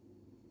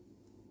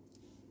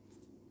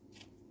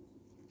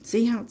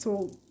 See how it's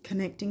all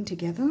connecting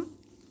together?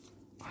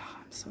 Oh,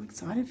 I'm so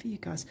excited for you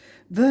guys.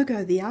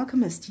 Virgo, the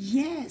alchemist.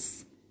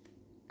 Yes.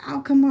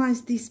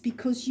 Alchemize this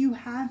because you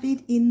have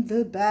it in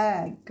the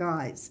bag,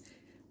 guys.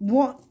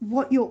 What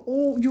you're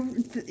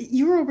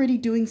already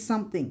doing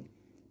something,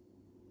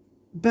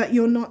 but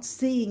you're not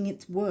seeing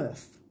its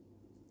worth,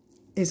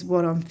 is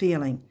what I'm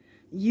feeling.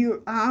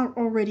 You are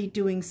already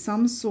doing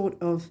some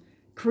sort of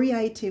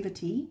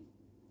creativity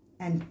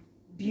and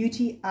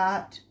beauty,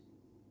 art,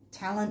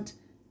 talent,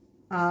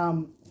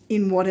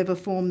 in whatever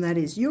form that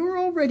is. You're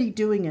already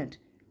doing it,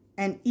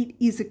 and it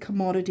is a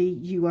commodity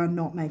you are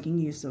not making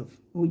use of,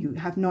 or you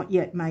have not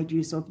yet made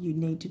use of. You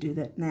need to do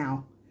that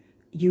now.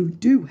 You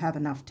do have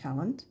enough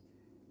talent.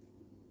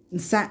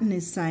 And Saturn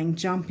is saying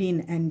jump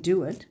in and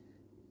do it,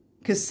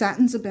 because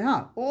Saturn's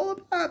all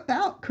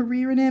about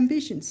career and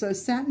ambition. So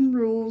Saturn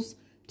rules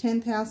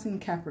 10th house in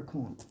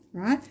Capricorn,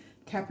 right?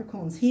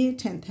 Capricorn's here,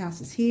 10th house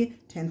is here,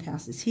 10th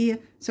house is here.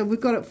 So we've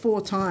got it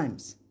 4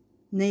 times.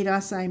 Need I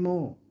say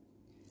more?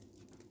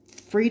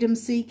 Freedom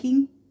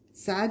seeking,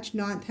 Sag,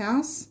 9th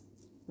house,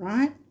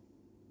 right?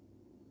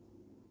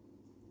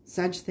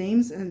 Sag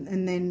themes,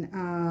 and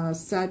then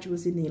Sag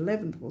was in the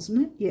 11th,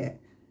 wasn't it? Yeah.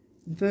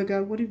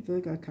 Virgo, what did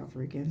Virgo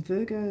cover again?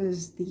 Virgo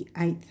is the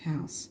 8th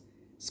house.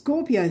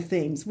 Scorpio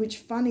themes, which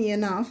funny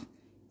enough,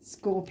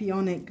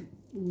 Scorpionic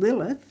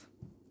Lilith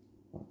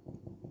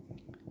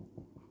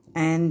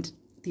and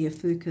the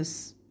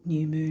Ophiuchus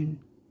new moon.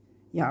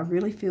 Yeah, I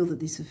really feel that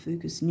this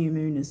Ophiuchus new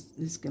moon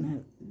is going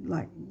to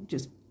like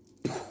just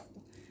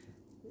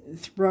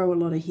throw a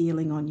lot of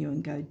healing on you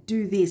and go,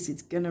 do this.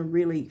 It's going to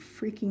really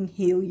freaking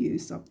heal you.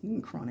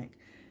 Something chronic,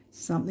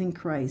 something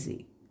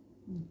crazy.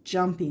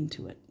 Jump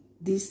into it.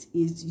 This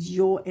is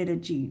your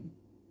energy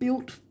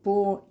built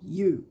for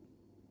you.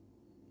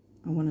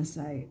 I want to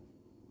say.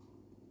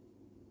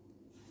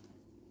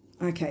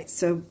 Okay,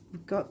 so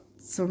we've got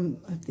some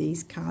of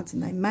these cards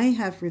and they may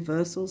have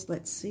reversals.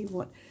 Let's see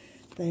what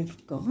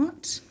they've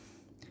got.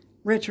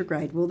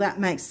 Retrograde. Well, that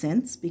makes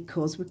sense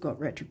because we've got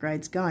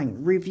retrogrades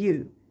going.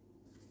 Review.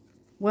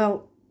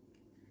 Well,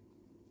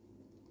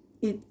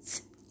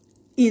 it's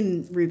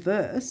in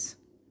reverse.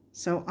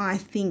 So I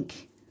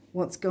think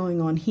what's going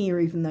on here,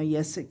 even though,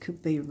 yes, it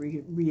could be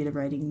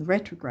reiterating the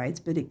retrogrades,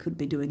 but it could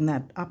be doing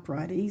that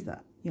upright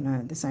either, you know,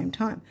 at the same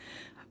time.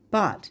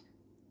 But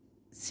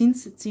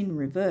since it's in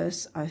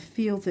reverse, I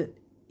feel that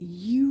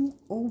you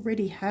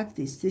already have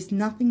this. There's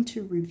nothing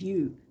to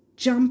review.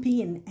 Jump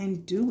in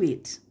and do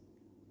it.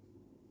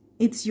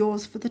 It's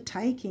yours for the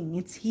taking.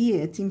 It's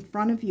here. It's in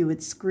front of you.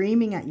 It's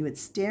screaming at you.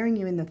 It's staring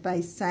you in the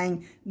face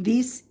saying,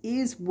 this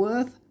is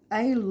worth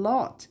a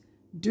lot.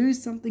 Do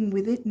something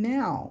with it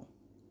now.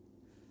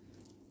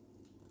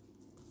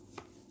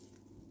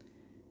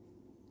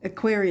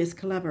 Aquarius,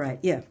 collaborate.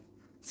 Yeah.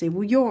 See,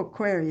 well, you're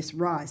Aquarius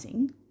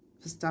rising,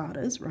 for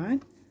starters,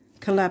 right?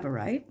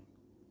 Collaborate,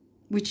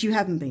 which you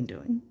haven't been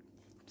doing.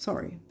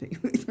 Sorry.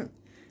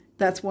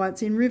 That's why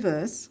it's in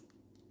reverse.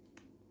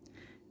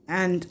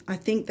 And I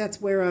think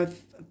that's where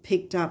I've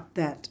picked up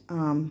that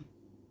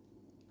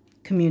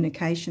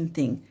communication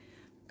thing.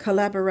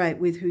 Collaborate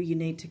with who you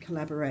need to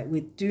collaborate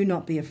with. Do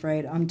not be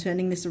afraid. I'm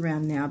turning this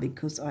around now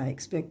because I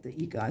expect that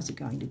you guys are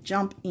going to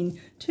jump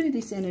into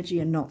this energy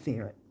and not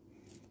fear it.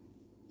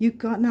 You've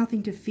got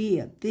nothing to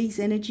fear. These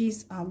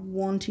energies are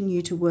wanting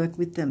you to work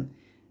with them.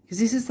 Because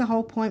this is the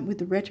whole point with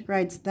the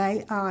retrogrades.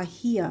 They are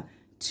here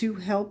to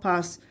help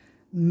us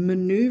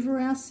maneuver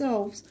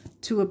ourselves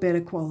to a better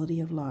quality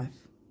of life.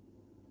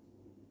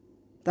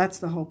 That's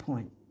the whole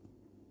point.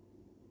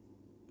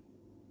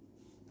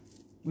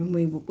 When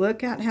we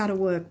work out how to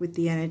work with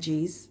the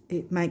energies,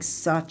 it makes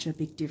such a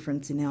big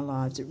difference in our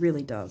lives. It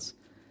really does.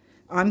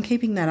 I'm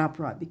keeping that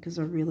upright because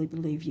I really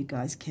believe you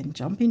guys can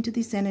jump into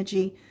this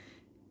energy.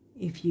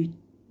 If you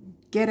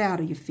get out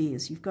of your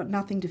fears, you've got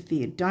nothing to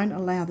fear. Don't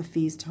allow the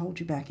fears to hold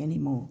you back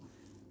anymore.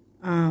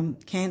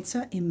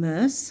 Cancer,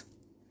 immerse.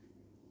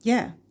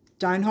 Yeah,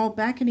 don't hold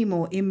back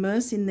anymore.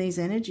 Immerse in these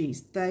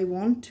energies. They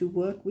want to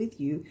work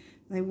with you.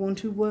 They want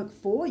to work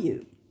for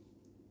you.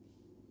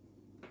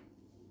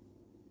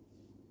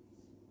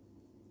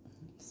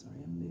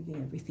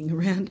 everything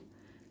around.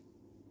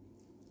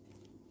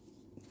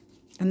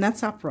 And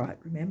that's upright,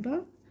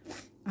 remember?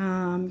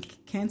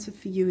 Cancer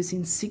for you is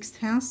in 6th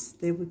house.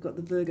 There we've got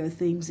the Virgo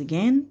themes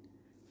again.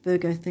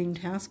 Virgo themed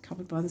house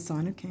covered by the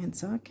sign of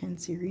Cancer,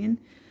 Cancerian.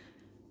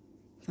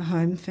 The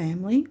home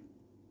family.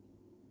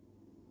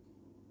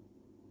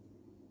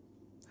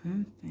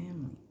 Home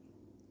family.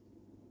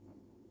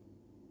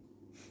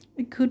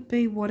 It could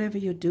be whatever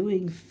you're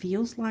doing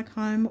feels like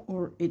home,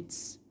 or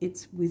it's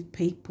with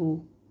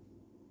people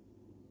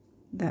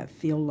that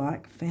feel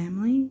like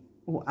family,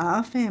 or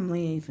are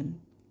family even.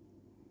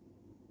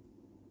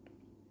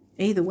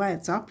 Either way,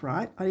 it's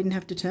upright. I didn't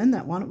have to turn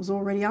that one. It was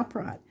already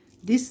upright.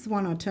 This is the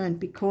one I turned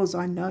because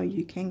I know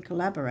you can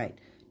collaborate.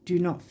 Do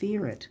not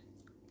fear it.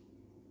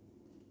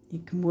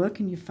 It can work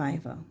in your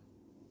favour.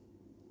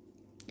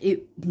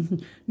 It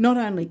not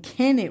only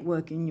can it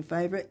work in your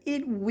favour,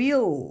 it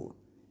will.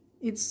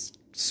 It's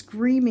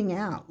screaming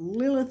out.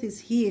 Lilith is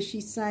here.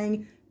 She's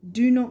saying,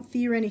 do not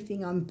fear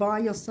anything. I'm by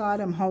your side.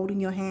 I'm holding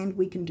your hand.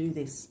 We can do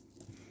this.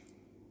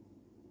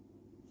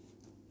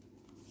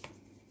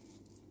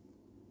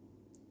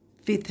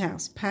 Fifth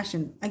house,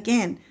 passion.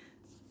 Again,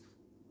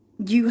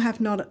 you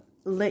have not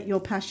let your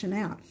passion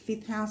out.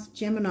 Fifth house,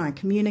 Gemini,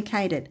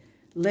 communicate it.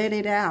 Let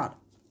it out.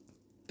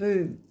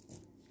 Boom.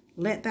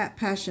 Let that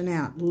passion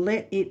out.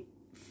 Let it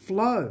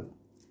flow.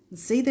 And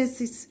see, there's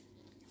this...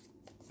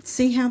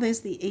 See how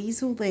there's the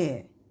easel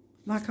there?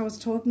 Like I was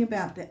talking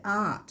about, the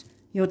art,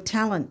 your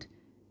talent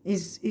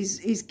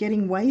is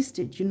getting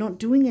wasted. You're not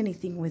doing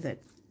anything with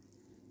it.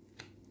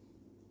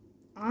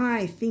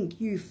 I think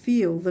you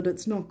feel that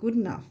it's not good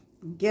enough.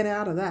 Get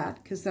out of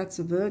that, because that's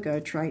a Virgo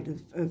trait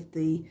of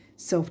the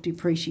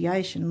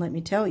self-depreciation, let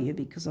me tell you,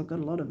 because I've got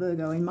a lot of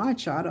Virgo in my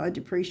chart. I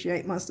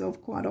depreciate myself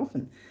quite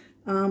often.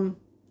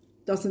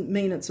 Doesn't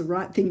mean it's the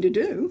right thing to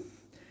do.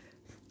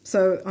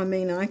 So, I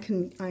mean, I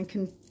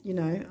can you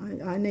know,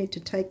 I need to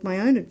take my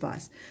own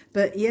advice.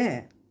 But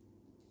yeah,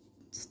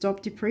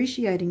 stop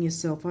depreciating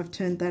yourself. I've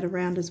turned that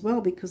around as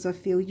well, because I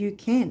feel you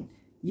can.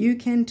 You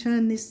can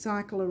turn this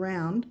cycle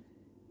around.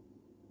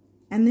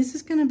 And this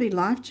is going to be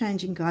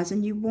life-changing, guys.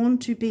 And you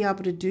want to be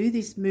able to do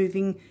this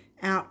moving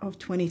out of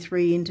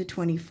 23 into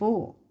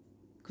 24.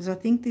 Because I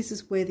think this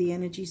is where the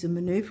energies are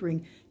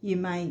maneuvering. You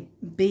may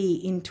be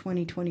in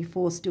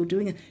 2024 still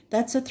doing it.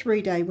 That's a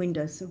 3-day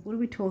window. So what are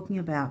we talking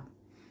about?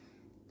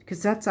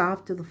 Because that's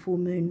after the full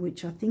moon,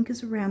 which I think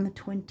is around the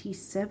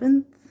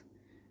 27th.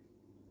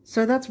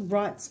 So that's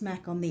right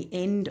smack on the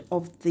end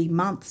of the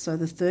month. So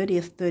the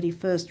 30th,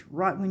 31st,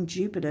 right when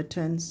Jupiter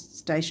turns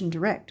station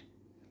direct.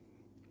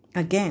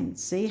 Again,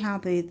 see how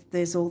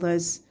there's all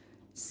those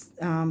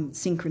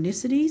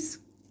synchronicities?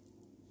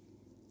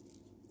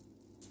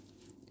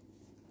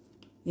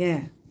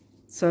 Yeah.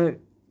 So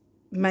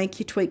make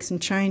your tweaks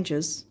and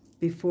changes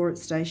before it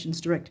stations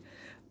direct.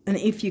 And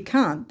if you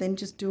can't, then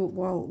just do it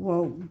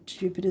while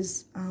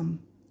Jupiter's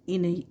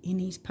in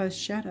his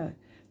post-shadow.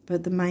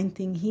 But the main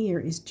thing here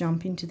is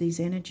jump into these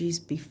energies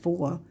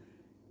before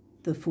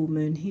the full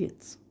moon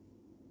hits.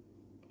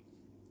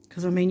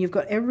 Because, I mean, you've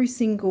got every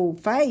single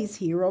phase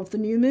here of the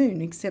new moon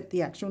except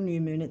the actual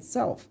new moon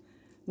itself,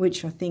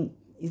 which I think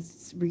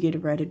is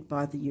reiterated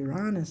by the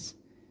Uranus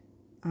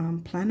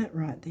planet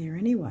right there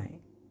anyway.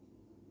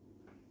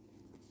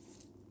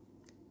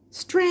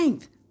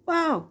 Strength.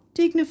 Wow,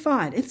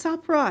 dignified. It's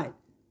upright.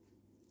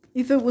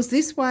 If it was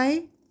this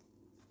way,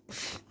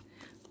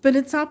 but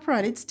it's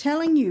upright. It's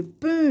telling you,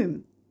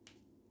 boom.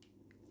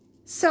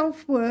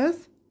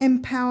 Self-worth,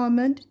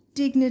 empowerment,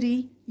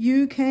 dignity.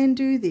 You can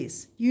do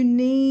this. You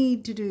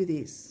need to do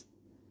this.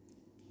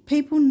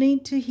 People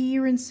need to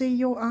hear and see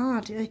your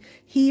art.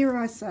 Hear,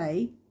 I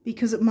say,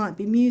 because it might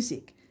be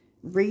music.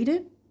 Read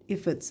it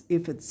if it's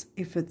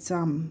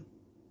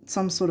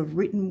some sort of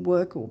written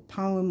work or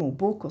poem or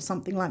book or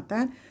something like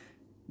that.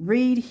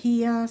 Read,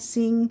 hear,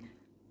 sing,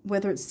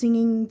 whether it's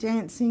singing,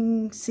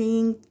 dancing,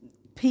 sing.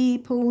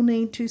 People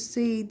need to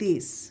see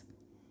this.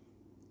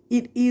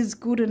 It is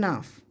good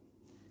enough.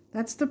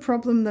 That's the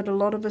problem, that a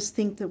lot of us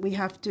think that we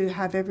have to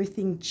have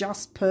everything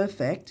just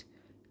perfect.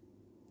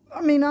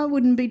 I mean, I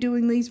wouldn't be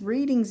doing these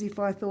readings if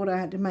I thought I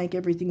had to make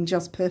everything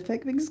just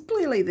perfect, because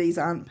clearly these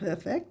aren't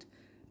perfect.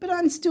 But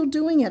I'm still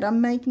doing it.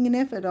 I'm making an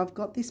effort. I've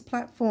got this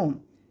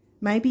platform.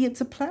 Maybe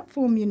it's a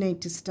platform you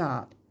need to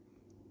start.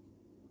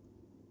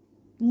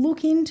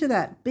 Look into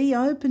that. Be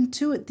open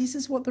to it. This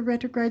is what the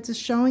retrogrades are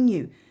showing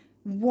you.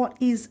 What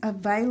is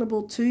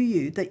available to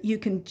you that you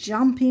can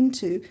jump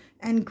into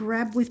and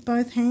grab with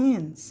both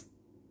hands,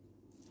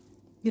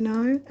 you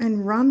know,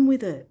 and run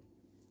with it.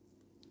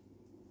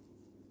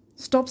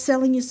 Stop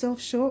selling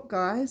yourself short,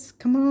 guys.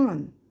 Come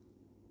on.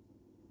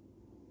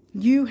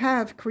 You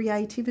have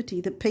creativity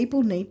that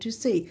people need to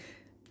see.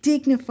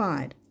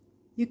 Dignified.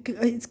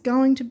 It's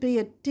going to be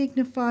a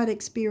dignified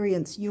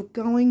experience. You're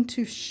going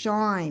to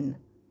shine.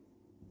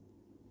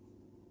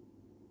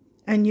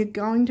 And you're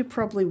going to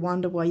probably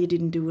wonder why you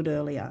didn't do it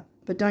earlier.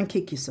 But don't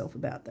kick yourself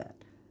about that.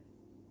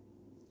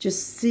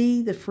 Just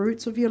see the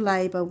fruits of your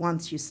labour.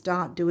 Once you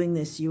start doing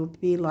this, you'll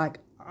be like,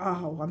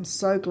 oh, I'm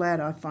so glad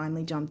I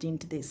finally jumped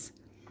into this.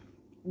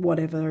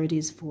 whatever it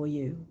is for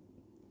you.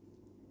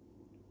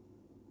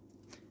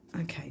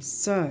 Okay,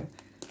 so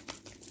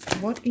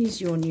what is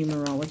your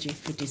numerology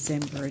for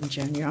December and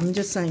January? I'm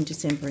just saying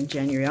December and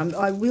January.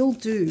 I will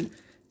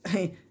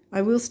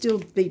still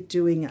be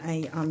doing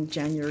a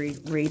January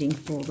reading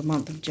for the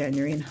month of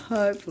January, and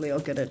hopefully I'll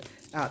get it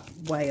out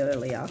way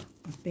earlier.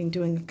 I've been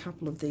doing a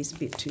couple of these a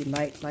bit too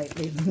late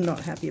lately, and I'm not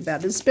happy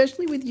about it,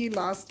 especially with you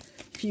last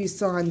few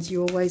signs.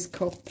 You always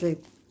cop the,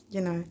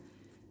 you know,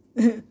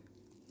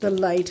 the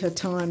later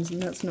times,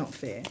 and that's not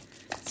fair.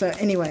 So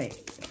anyway,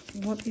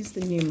 what is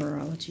the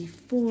numerology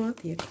for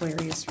the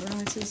Aquarius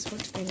risers?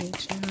 What do they need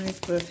to know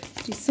for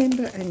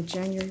December and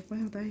January?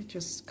 Wow, they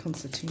just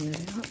concertinaed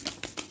it out.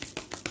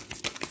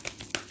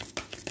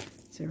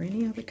 Is there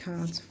any other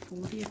cards for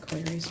the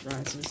Aquarius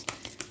risers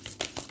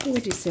for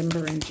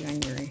December and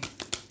January?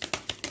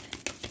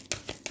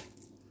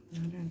 I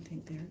don't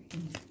think they're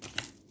in.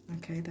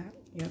 Okay, that,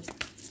 yep.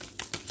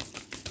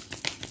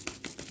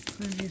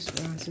 Aquarius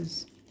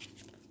risers.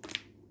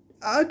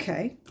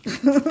 Okay.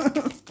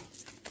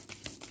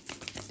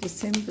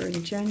 December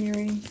and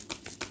January.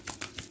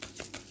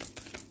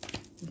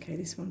 Okay,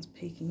 this one's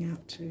peeking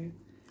out too.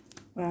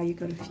 Wow, you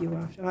got a few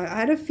after. I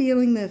had a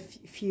feeling the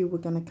few were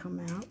going to come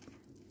out.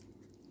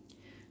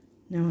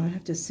 Now I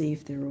have to see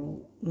if they're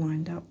all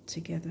lined up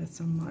together.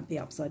 Some might be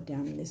upside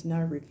down, and there's no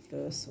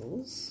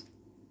reversals.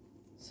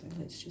 So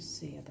let's just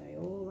see, are they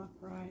all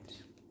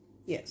upright?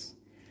 Yes.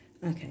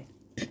 Okay.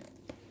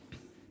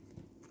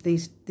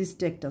 This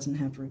deck doesn't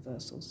have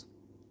reversals.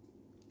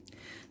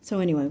 So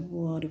anyway,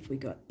 what have we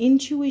got?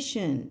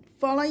 Intuition.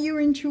 Follow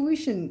your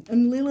intuition.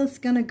 And Lilith's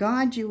going to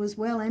guide you as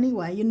well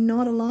anyway. You're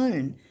not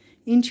alone.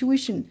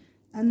 Intuition.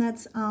 And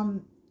that's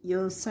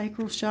your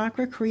sacral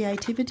chakra,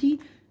 creativity.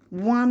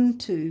 1,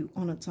 2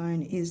 on its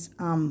own is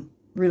the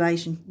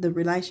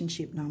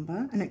relationship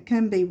number. And it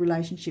can be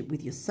relationship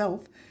with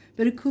yourself.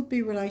 But it could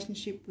be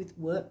relationship with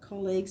work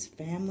colleagues,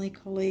 family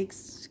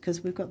colleagues.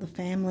 Because we've got the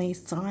family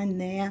sign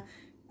there.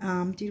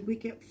 Did we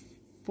get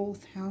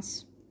 4th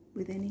house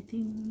with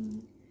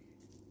anything?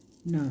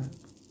 No,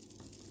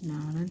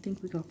 I don't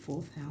think we got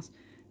 4th house.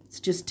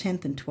 It's just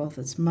 10th and 12th.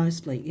 It's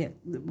mostly, yeah,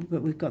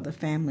 but we've got the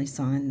family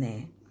sign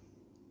there.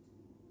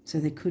 So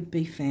there could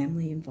be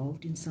family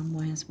involved in some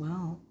way as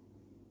well.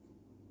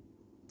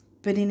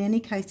 But in any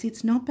case,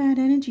 it's not bad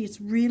energy.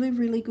 It's really,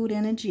 really good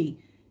energy.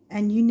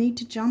 And you need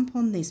to jump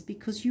on this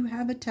because you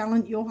have a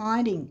talent you're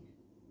hiding.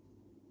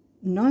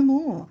 No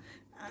more.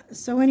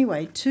 So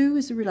anyway, 2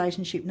 is a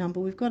relationship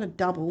number. We've got a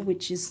double,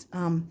 which is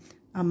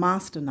a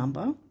master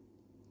number.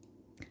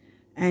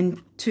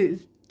 And 2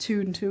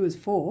 and 2 is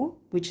 4,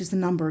 which is the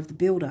number of the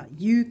builder.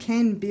 You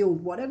can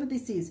build, whatever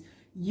this is,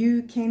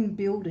 you can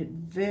build it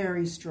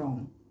very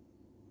strong.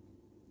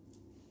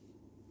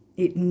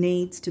 It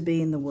needs to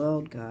be in the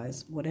world,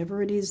 guys.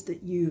 Whatever it is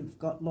that you've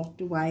got locked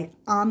away,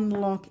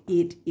 unlock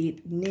it.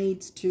 It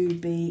needs to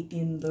be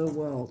in the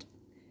world.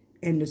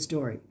 End of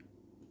story.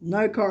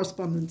 No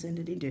correspondence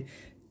entered into.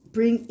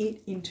 Bring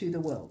it into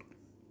the world.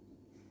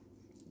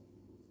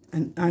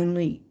 And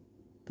only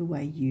the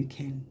way you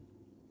can.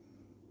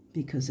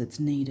 Because it's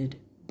needed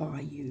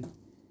by you.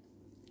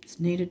 It's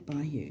needed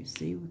by you.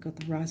 See, we've got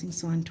the rising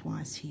sign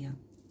twice here.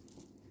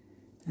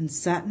 And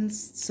Saturn's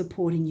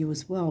supporting you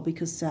as well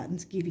because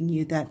Saturn's giving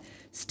you that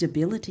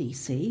stability,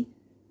 see?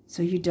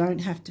 So you don't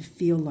have to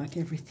feel like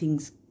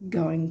everything's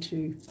going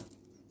to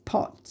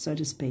pot, so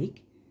to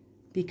speak,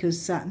 because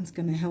Saturn's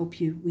going to help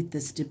you with the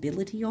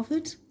stability of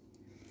it.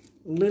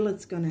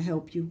 Lilith's going to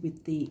help you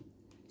with the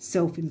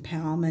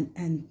self-empowerment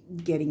and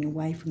getting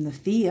away from the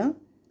fear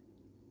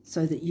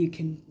so that you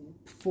can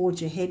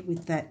forge ahead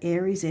with that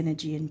Aries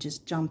energy and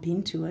just jump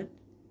into it.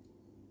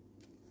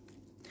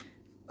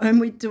 And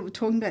we're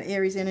talking about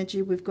Aries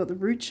energy. We've got the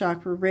root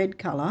chakra, red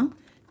colour,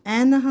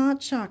 and the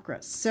heart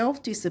chakra.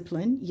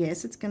 Self-discipline.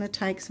 Yes, it's going to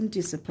take some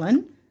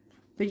discipline,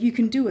 but you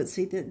can do it.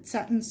 See, that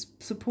Saturn's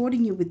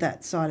supporting you with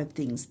that side of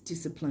things,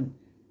 discipline,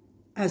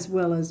 as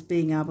well as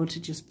being able to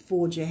just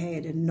forge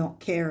ahead and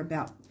not care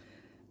about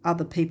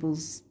other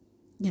people's,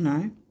 you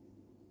know.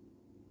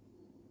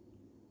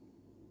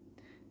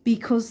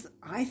 Because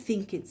I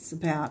think it's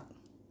about,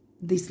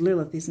 this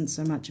Lilith isn't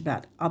so much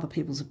about other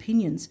people's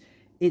opinions.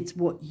 It's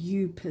what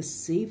you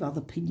perceive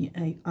other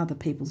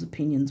people's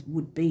opinions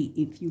would be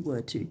if you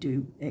were to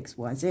do X,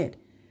 Y, Z.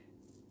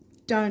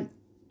 Don't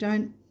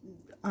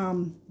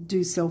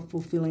do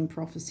self-fulfilling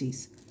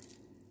prophecies.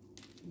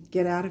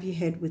 Get out of your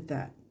head with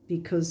that,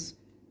 because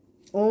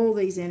all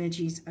these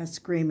energies are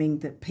screaming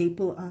that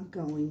people are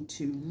going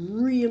to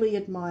really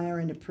admire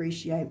and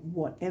appreciate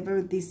whatever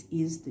this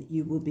is that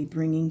you will be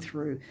bringing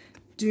through.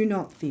 Do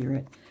not fear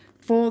it.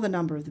 For the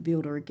number of the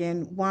builder,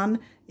 again, 1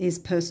 is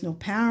personal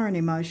power and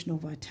emotional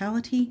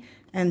vitality,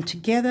 and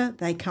together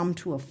they come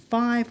to a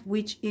 5,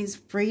 which is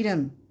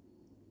freedom.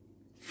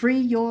 Free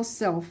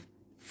yourself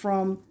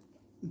from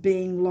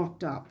being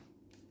locked up,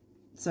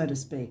 so to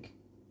speak.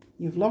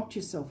 You've locked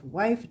yourself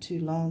away for too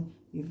long.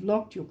 You've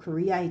locked your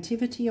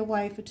creativity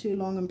away for too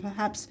long, and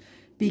perhaps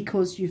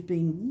because you've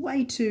been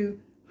way too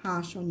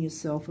harsh on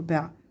yourself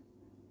about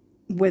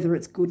whether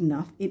it's good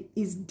enough. It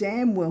is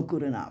damn well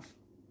good enough.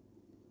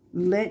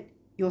 Let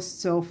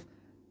yourself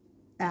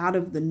out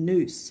of the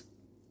noose.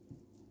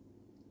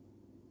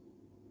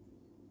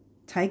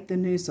 Take the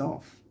noose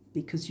off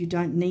because you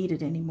don't need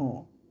it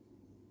anymore.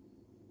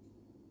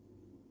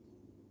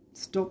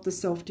 Stop the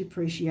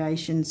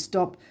self-depreciation.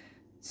 Stop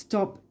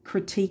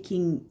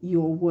critiquing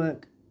your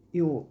work,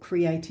 your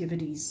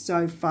creativity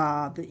so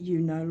far that you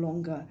no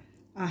longer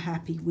are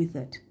happy with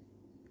it.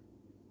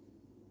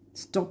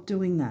 Stop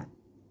doing that.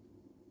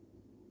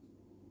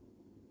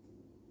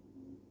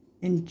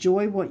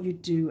 Enjoy what you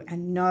do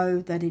and know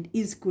that it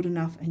is good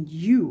enough and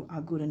you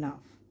are good enough.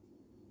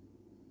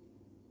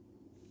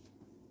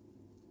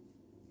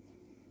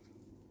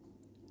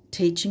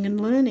 Teaching and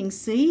learning.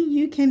 See,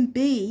 you can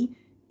be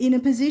in a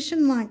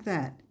position like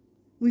that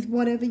with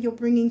whatever you're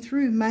bringing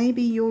through.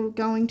 Maybe you're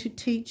going to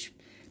teach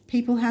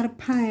people how to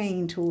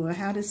paint or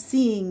how to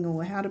sing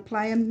or how to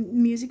play a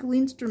musical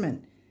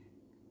instrument,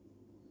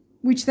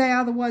 which they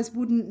otherwise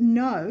wouldn't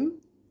know,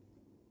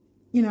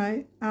 you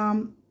know,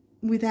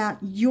 without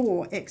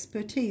your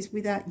expertise,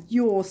 without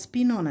your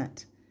spin on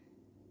it.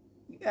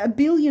 A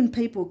billion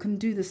people can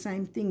do the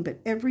same thing, but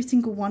every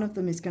single one of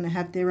them is going to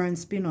have their own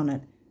spin on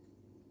it.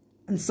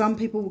 And some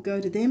people will go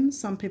to them,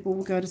 some people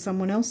will go to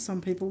someone else, some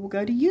people will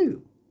go to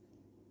you.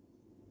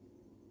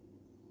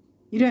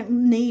 You don't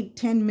need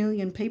 10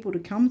 million people to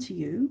come to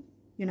you,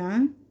 you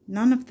know.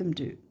 None of them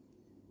do.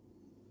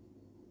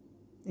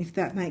 If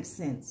that makes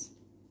sense.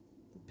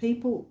 The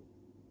people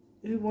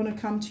who want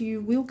to come to you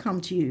will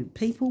come to you.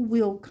 People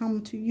will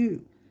come to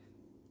you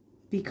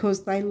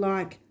because they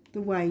like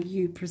the way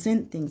you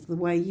present things, the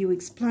way you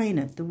explain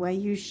it, the way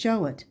you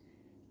show it.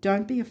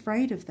 Don't be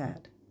afraid of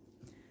that.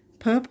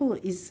 Purple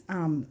is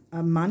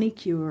a money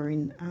cure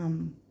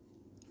in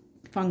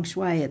feng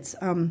shui. It's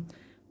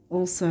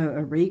also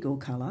a regal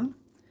colour.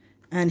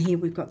 And here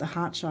we've got the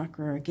heart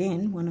chakra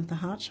again, one of the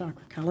heart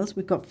chakra colours.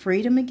 We've got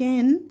freedom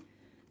again.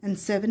 And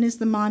 7 is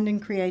the mind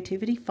and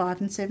creativity.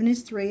 5 and 7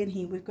 is 3. And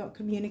here we've got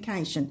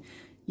communication.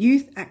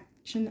 Youth,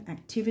 action,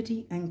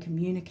 activity, and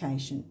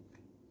communication.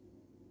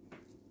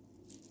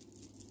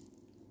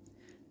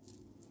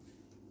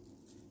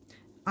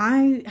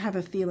 I have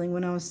a feeling,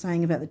 when I was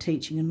saying about the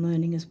teaching and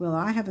learning as well,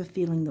 I have a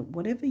feeling that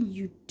whatever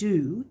you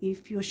do,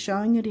 if you're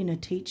showing it in a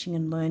teaching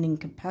and learning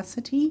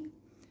capacity,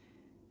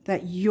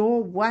 that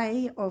your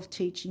way of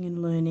teaching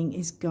and learning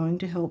is going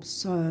to help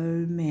so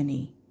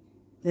many,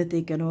 that they're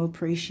going to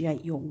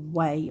appreciate your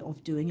way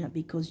of doing it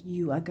because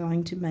you are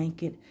going to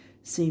make it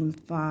seem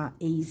far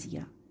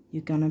easier.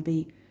 You're going to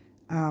be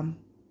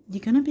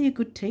a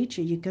good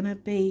teacher. You're going to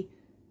be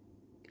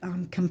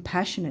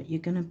compassionate. You're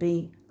going to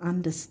be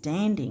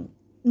understanding.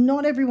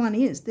 Not everyone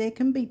is. There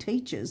can be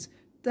teachers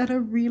that are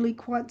really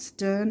quite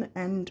stern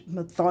and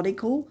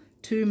methodical,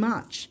 too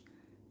much,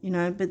 you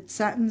know, but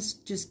Saturn's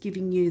just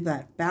giving you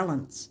that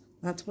balance.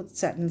 That's what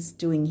Saturn's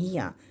doing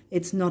here.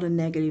 It's not a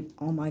negative,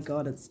 oh my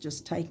God, it's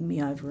just taking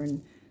me over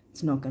and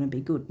it's not going to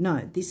be good.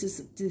 No,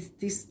 this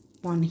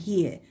one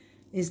here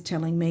is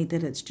telling me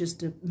that it's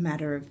just a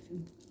matter of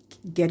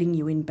getting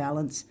you in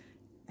balance,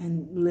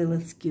 and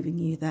Lilith's giving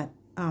you that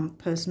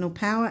personal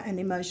power and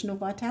emotional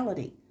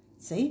vitality.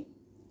 See?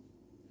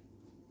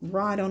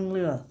 Right on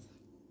Lilith.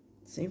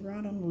 See,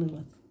 right on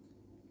Lilith.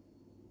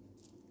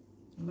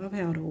 I love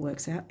how it all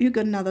works out. You've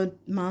got another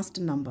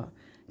master number.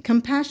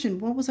 Compassion.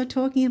 What was I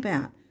talking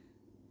about?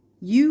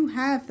 You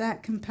have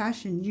that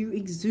compassion. You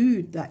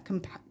exude that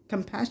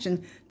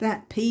compassion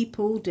that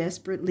people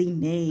desperately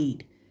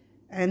need.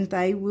 And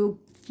they will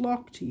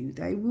flock to you.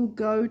 They will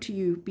go to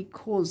you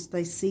because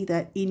they see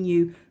that in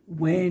you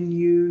when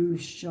you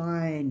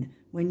shine,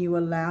 when you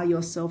allow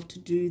yourself to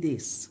do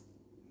this.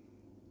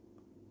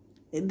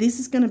 This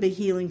is going to be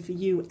healing for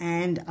you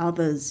and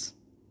others.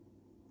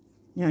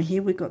 You know,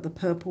 here we've got the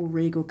purple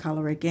regal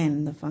colour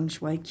again, the feng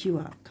shui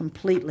cure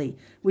completely,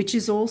 which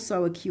is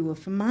also a cure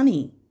for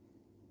money.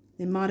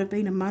 There might have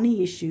been a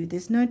money issue.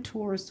 There's no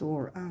Taurus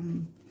or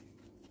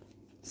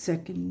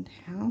second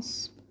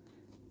house.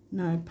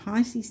 No,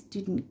 Pisces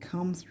didn't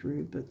come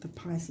through, but the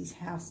Pisces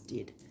house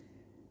did.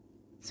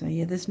 So,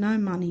 yeah, there's no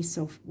money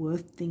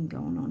self-worth thing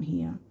going on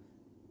here.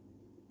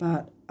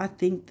 But I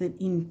think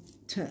that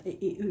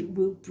it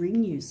will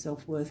bring you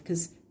self-worth,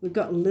 because we've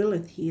got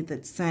Lilith here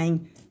that's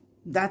saying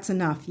that's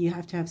enough. You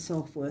have to have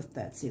self-worth.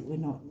 That's it. We're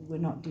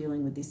not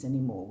dealing with this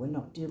anymore. We're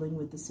not dealing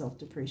with the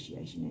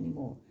self-depreciation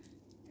anymore.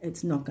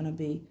 It's not going to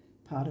be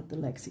part of the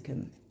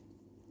lexicon.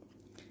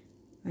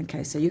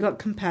 Okay, so you got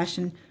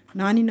compassion.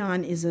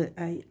 99 is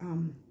a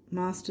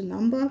master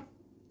number.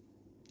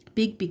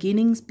 Big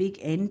beginnings, big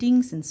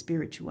endings, and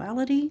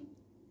spirituality.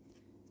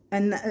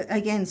 And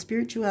again,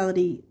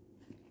 spirituality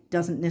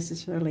doesn't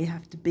necessarily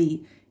have to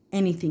be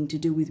anything to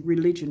do with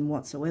religion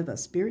whatsoever.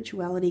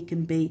 Spirituality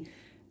can be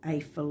a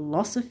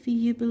philosophy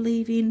you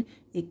believe in.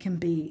 It can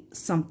be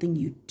something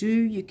you do.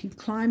 You can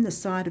climb the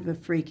side of a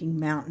freaking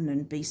mountain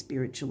and be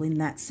spiritual in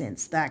that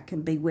sense. That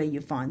can be where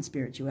you find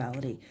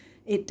spirituality.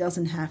 It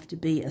doesn't have to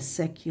be a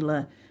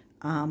secular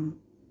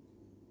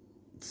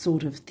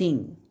sort of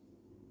thing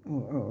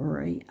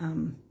or a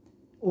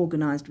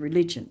organised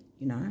religion,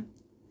 you know.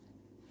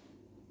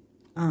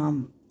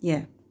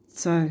 Yeah,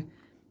 so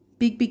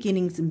big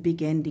beginnings and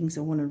big endings.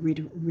 I want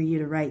to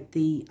reiterate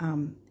the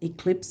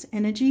eclipse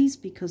energies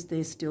because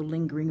they're still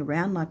lingering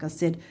around. Like I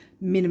said,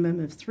 minimum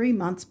of 3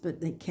 months,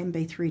 but it can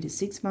be 3 to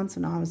 6 months,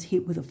 and I was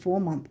hit with a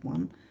 4-month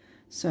one.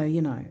 So,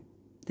 you know,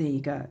 there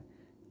you go.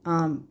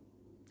 And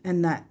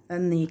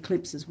the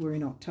eclipses were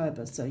in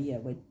October. So, yeah,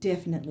 we're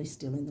definitely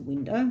still in the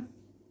window.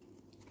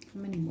 How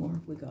many more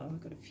have we got? I've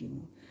got a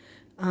few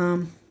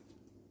more.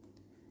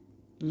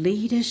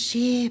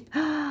 Leadership.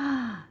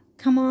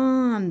 Come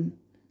on.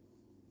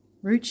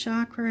 Root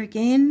chakra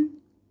again.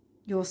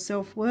 Your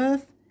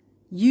self-worth.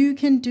 You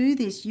can do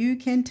this. You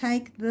can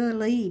take the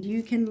lead.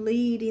 You can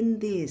lead in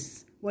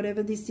this.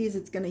 Whatever this is,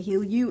 it's going to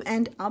heal you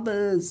and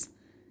others.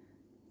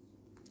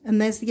 And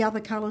there's the other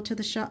colour to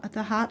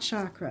the heart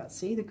chakra.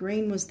 See, the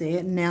green was there,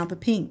 and now the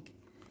pink.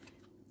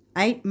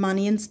 8,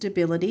 money and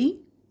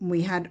stability.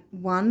 We had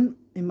 1,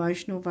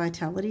 emotional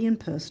vitality and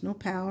personal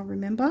power,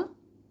 remember?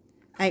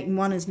 8 and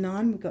 1 is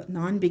 9. We've got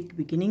 9 big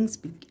beginnings,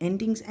 big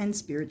endings, and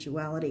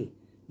spirituality.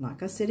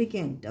 Like I said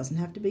again, doesn't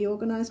have to be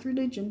organised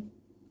religion.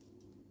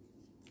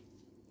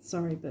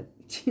 Sorry, but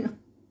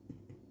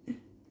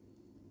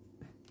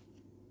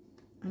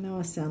I know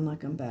I sound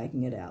like I'm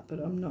bagging it out, but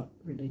I'm not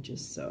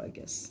religious, so I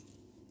guess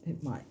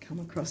it might come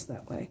across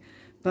that way.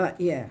 But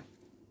yeah,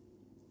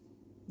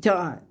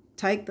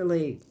 take the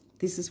lead.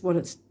 This is what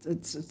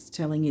it's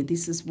telling you.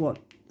 This is what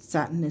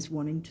Saturn is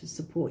wanting to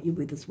support you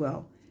with as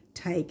well.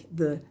 Take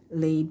the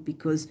lead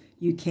because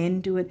you can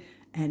do it.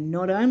 And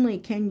not only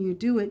can you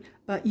do it,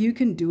 but you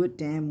can do it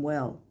damn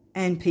well.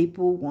 And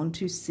people want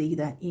to see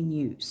that in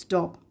you.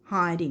 Stop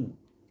hiding.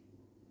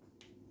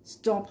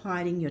 Stop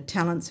hiding your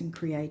talents and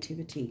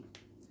creativity.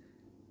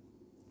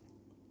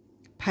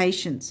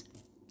 Patience.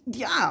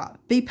 Yeah,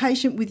 be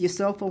patient with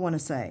yourself, I want to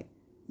say.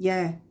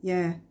 Yeah.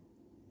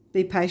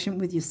 Be patient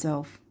with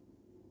yourself.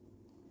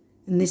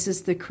 And this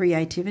is the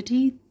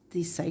creativity,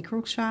 the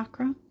sacral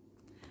chakra.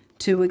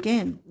 2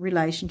 again,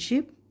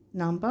 relationship,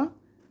 number,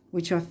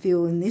 which I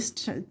feel in this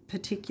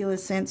particular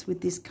sense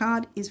with this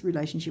card is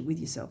relationship with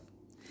yourself.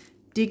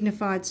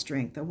 Dignified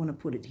strength, I want to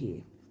put it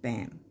here.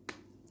 Bam.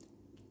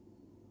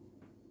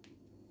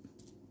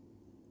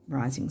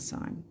 Rising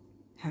sign,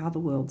 how the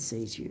world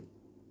sees you.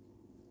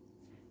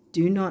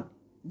 Do not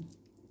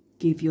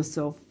give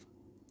yourself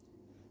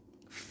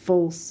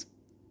false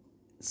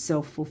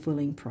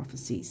self-fulfilling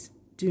prophecies.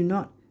 Do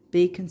not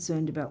be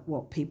concerned about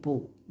what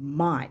people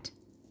might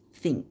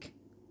think.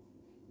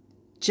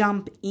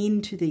 Jump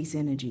into these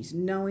energies,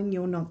 knowing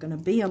you're not going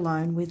to be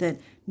alone with it,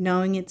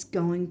 knowing it's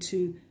going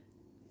to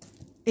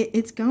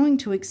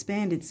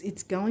expand.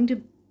 It's going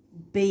to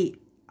be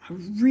a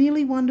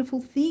really wonderful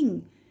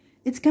thing.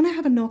 It's going to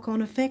have a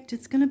knock-on effect.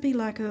 It's going to be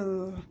like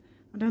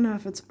I don't know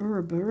if it's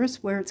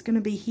Ouroboros, where it's going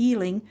to be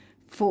healing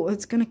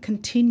it's going to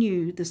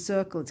continue the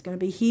circle. It's going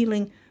to be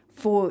healing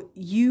for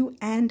you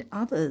and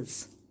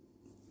others.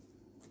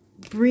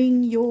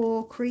 Bring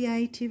your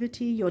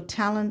creativity, your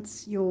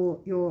talents,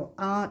 your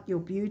art, your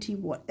beauty,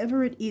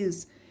 whatever it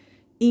is,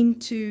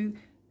 into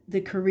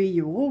the career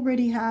you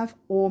already have,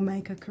 or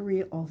make a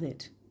career of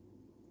it.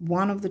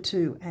 One of the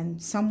two.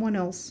 And someone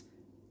else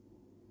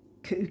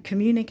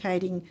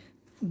communicating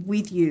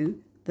with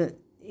you that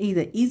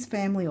either is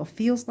family or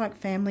feels like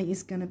family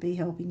is going to be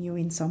helping you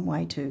in some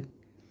way too.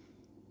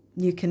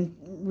 You can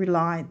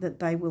rely that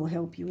they will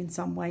help you in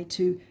some way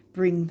to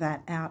bring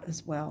that out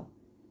as well.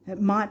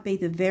 It might be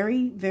the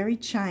very, very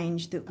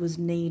change that was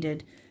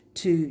needed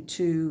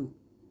to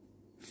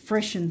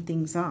freshen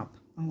things up,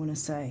 I want to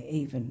say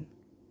even.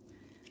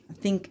 I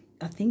think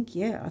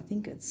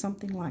it's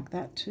something like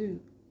that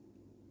too.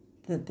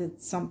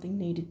 That something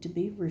needed to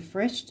be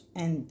refreshed,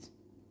 and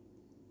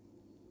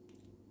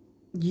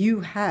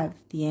you have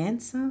the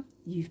answer.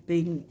 You've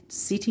been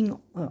sitting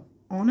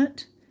on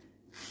it,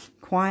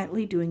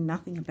 quietly doing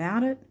nothing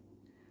about it.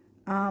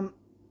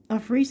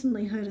 I've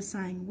recently heard a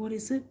saying, what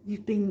is it?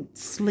 You've been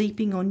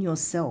sleeping on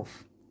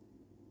yourself,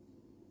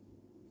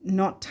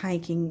 not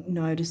taking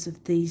notice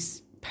of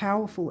these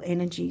powerful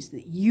energies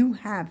that you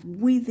have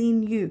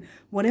within you.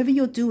 Whatever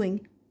you're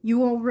doing,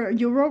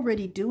 you're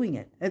already doing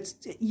it.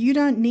 You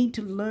don't need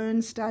to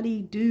learn,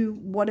 study, do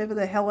whatever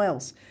the hell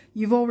else.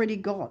 You've already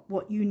got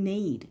what you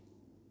need.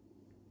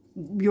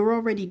 You're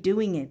already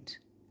doing it,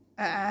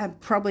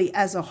 probably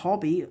as a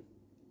hobby.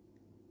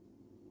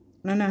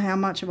 I don't know how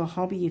much of a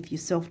hobby if you're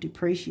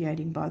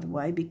self-depreciating, by the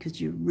way,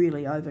 because you're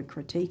really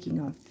over-critiquing,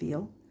 I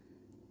feel.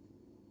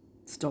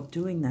 Stop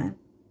doing that.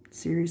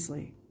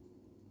 Seriously.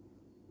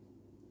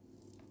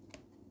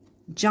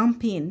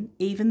 Jump in,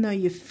 even though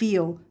you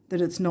feel that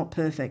it's not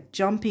perfect.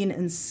 Jump in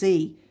and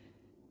see.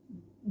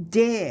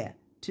 Dare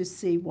to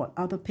see what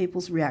other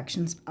people's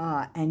reactions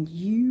are, and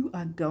you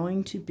are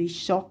going to be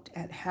shocked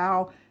at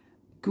how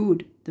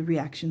good the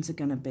reactions are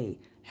going to be.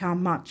 How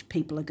much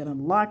people are going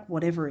to like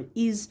whatever it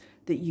is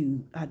that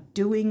you are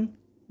doing,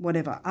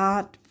 whatever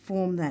art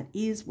form that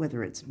is,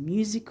 whether it's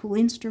musical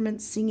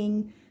instruments,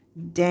 singing,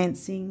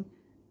 dancing,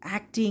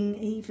 acting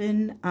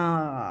even,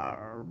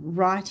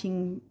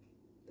 writing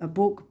a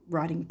book,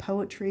 writing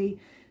poetry,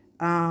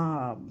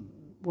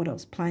 what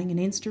else? Playing an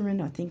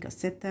instrument, I think I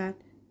said that,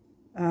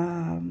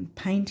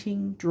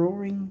 painting,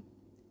 drawing,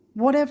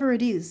 whatever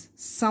it is,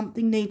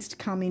 something needs to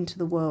come into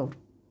the world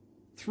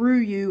through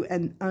you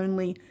and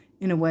only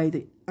in a way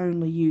that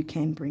only you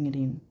can bring it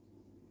in.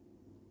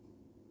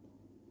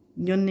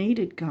 You're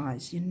needed,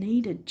 guys. You're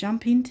needed.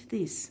 Jump into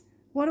this.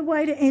 What a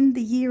way to end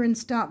the year and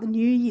start the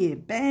new year.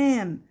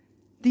 Bam!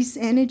 This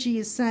energy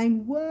is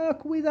saying,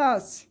 work with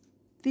us.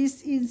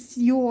 This is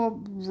your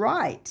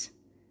right.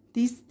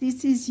 This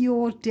is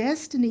your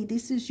destiny.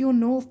 This is your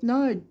North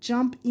Node.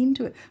 Jump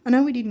into it. I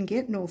know we didn't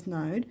get North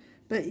Node,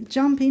 but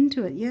jump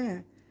into it, yeah.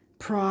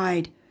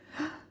 Pride.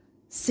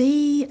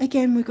 See,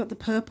 again, we've got the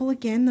purple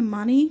again, the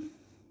money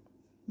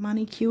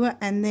cure.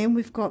 And then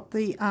we've got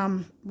the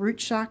root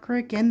chakra,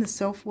 again, the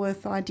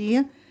self-worth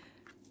idea.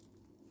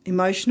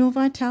 Emotional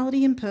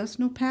vitality and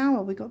personal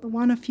power. We got the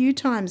 1 a few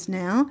times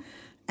now.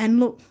 And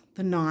look,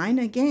 the 9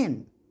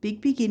 again.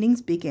 Big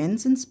beginnings, big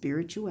ends, and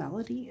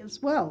spirituality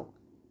as well.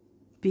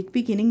 Big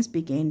beginnings,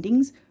 big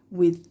endings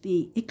with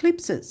the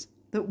eclipses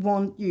that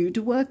want you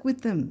to work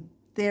with them.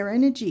 Their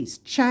energies.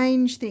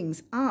 Change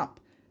things up.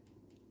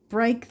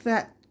 Break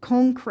that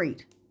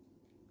concrete.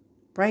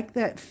 Break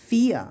that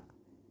fear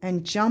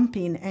and jump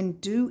in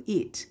and do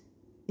it.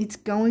 It's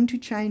going to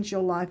change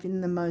your life in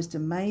the most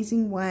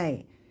amazing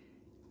way.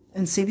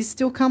 And see, this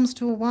still comes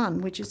to a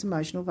 1, which is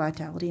emotional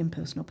vitality and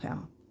personal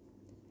power.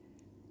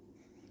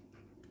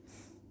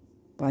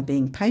 By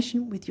being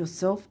patient with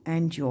yourself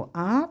and your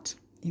art,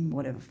 in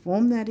whatever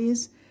form that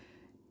is,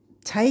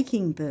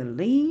 taking the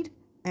lead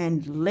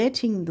and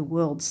letting the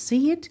world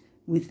see it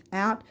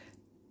without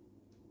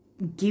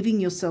giving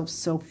yourself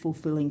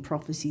self-fulfilling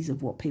prophecies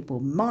of what people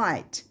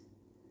might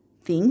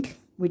think,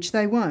 which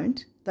they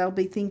won't. They'll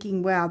be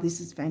thinking, wow, this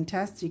is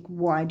fantastic.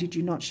 Why did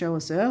you not show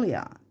us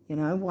earlier? You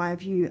know, why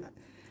have you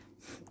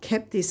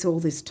kept this all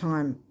this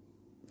time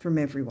from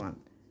everyone?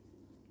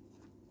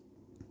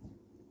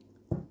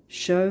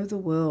 Show the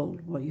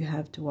world what you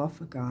have to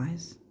offer,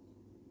 guys.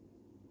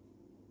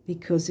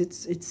 Because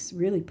it's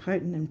really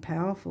potent and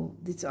powerful.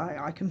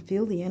 I can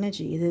feel the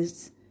energy.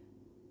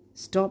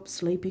 Stop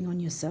sleeping on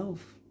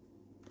yourself.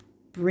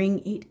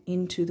 Bring it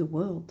into the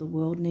world. The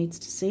world needs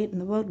to see it,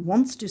 and the world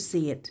wants to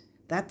see it.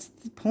 That's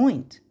the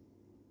point.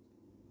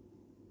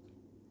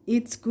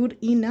 It's good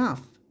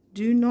enough.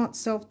 Do not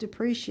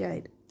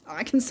self-depreciate.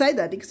 I can say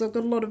that because I've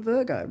got a lot of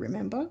Virgo,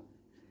 remember?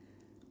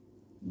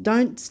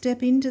 Don't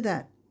step into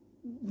that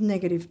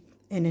negative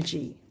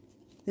energy.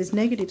 There's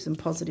negatives and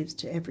positives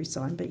to every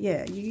sign, but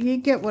yeah, you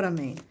get what I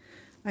mean.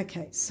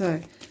 Okay, so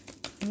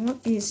what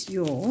is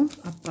your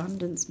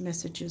abundance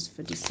messages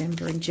for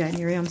December and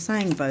January? I'm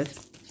saying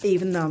both,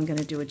 even though I'm going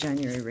to do a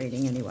January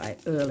reading anyway,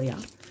 earlier.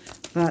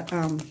 But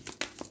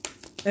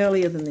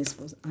earlier than this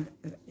was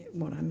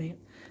what I meant.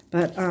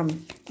 But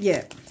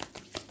yeah,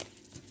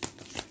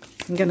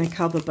 I'm going to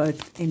cover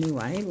both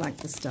anyway, like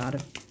the start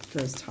of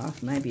first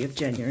half maybe of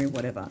January,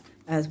 whatever,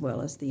 as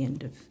well as the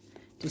end of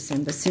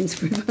December,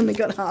 since we've only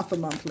got half a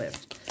month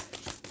left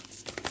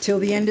till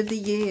the end of the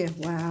year.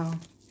 Wow.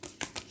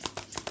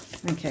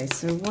 Okay,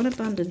 so what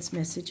abundance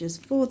messages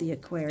for the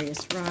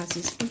Aquarius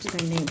risers? What do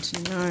they need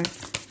to know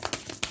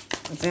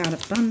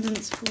about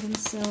abundance for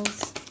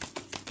themselves?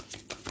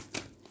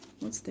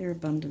 What's their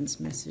abundance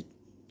messages?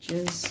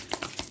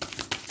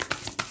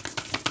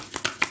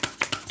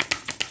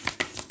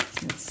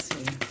 Let's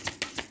see.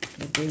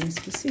 They're being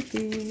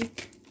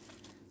specific.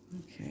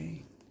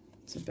 Okay.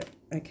 It's a bit,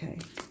 okay.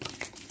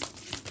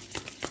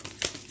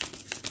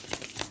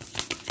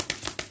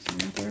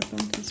 Other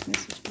abundance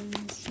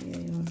messages. Yeah,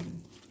 you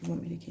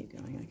want me to keep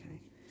going? Okay.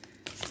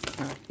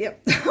 All right.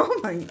 Yep. Oh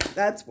my.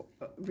 That's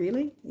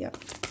really. Yep.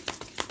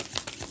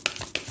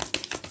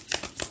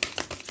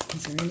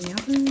 Is there any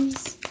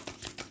others?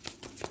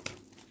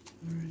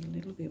 Or a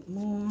little bit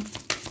more.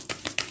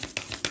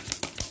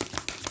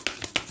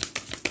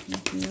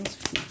 Anything else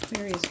for the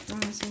Aquarius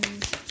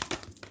risers?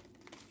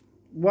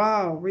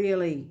 Wow.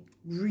 Really.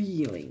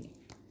 Really.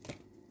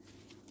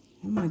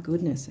 Oh my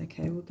goodness,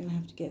 okay, we're going to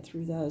have to get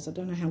through those. I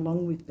don't know how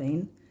long we've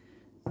been.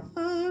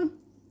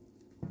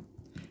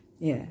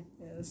 Yeah,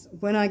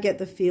 when I get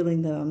the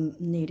feeling that I'm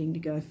needing to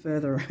go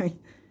further,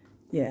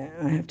 yeah,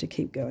 I have to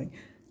keep going.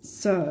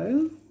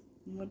 So,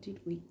 what did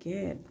we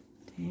get?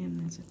 Damn,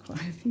 there's quite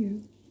a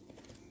few.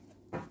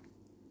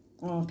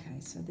 Okay,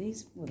 so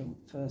these were the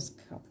first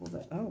couple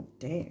that, oh,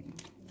 dang.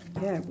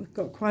 Yeah, we've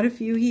got quite a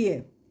few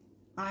here.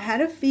 I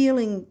had a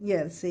feeling,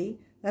 yeah, see,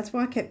 that's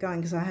why I kept going,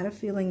 because I had a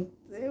feeling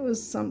there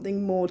was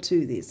something more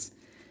to this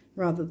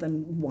rather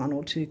than 1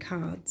 or 2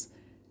 cards.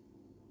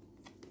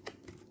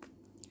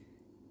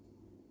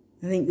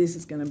 I think this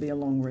is going to be a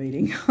long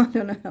reading. I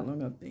don't know how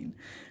long I've been.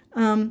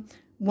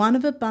 One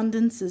of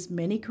abundance's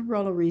many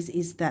corollaries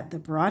is that the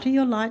brighter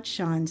your light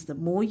shines, the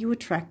more you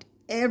attract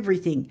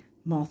everything,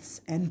 moths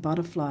and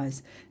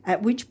butterflies,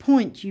 at which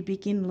point you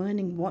begin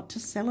learning what to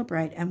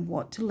celebrate and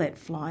what to let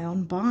fly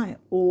on by,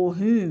 or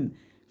whom.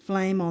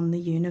 Flame on the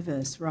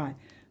universe, right.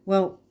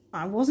 Well,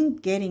 I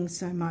wasn't getting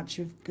so much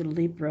of the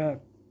Libra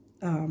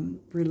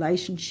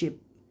relationship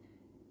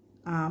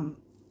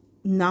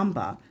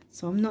number.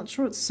 So I'm not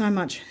sure it's so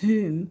much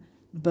whom,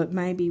 but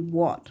maybe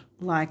what,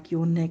 like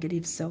your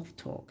negative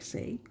self-talk,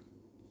 see?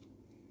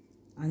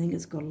 I think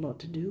it's got a lot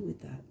to do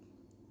with that.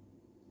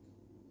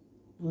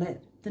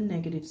 Let the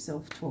negative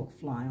self-talk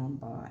fly on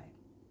by.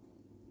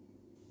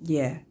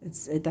 Yeah,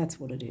 that's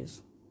what it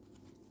is.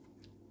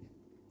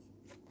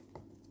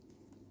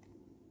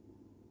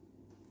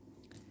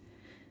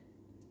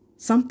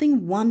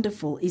 Something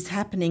wonderful is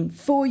happening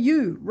for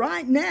you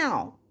right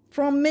now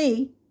from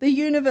me, the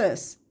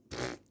universe.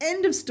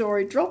 End of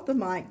story. Drop the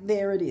mic.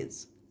 There it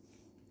is.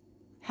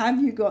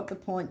 Have you got the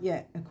point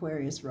yet,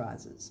 Aquarius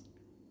risers?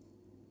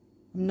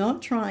 I'm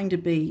not trying to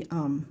be,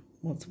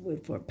 what's the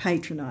word for it,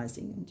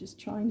 patronizing. I'm just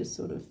trying to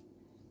sort of,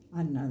 I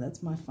don't know,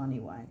 that's my funny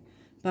way.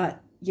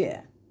 But,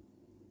 yeah.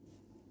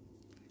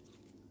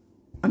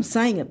 I'm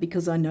saying it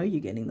because I know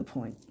you're getting the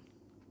point.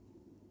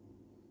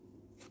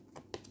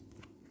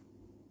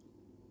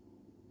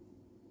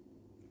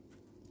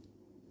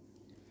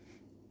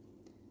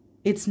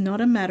 It's not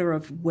a matter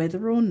of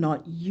whether or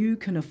not you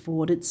can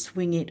afford it,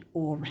 swing it,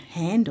 or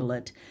handle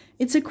it.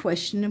 It's a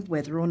question of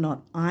whether or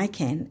not I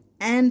can.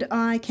 And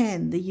I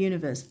can, the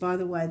universe. By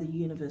the way, the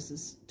universe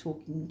is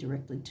talking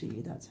directly to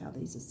you. That's how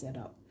these are set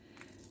up.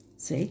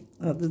 See?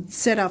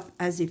 Set up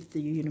as if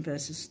the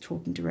universe is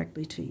talking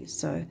directly to you.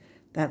 So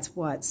that's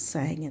why it's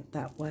saying it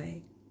that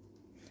way.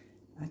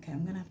 Okay,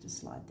 I'm going to have to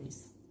slide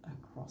these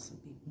across a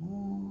bit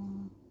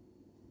more.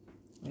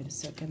 Wait a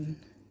second.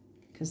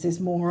 Because there's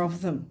more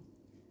of them.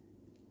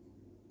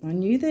 I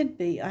knew there'd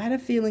be, I had a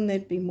feeling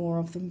there'd be more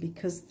of them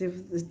because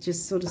it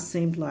just sort of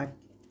seemed like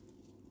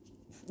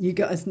you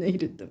guys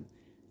needed them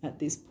at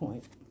this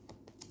point,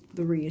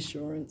 the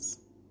reassurance.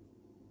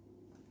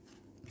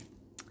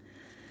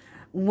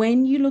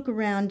 When you look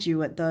around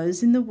you at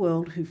those in the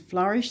world who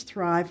flourish,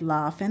 thrive,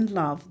 laugh and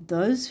love,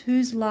 those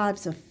whose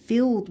lives are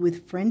filled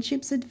with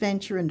friendships,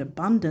 adventure and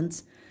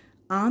abundance,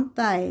 aren't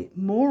they,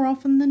 more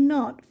often than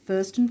not,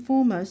 first and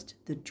foremost,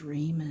 the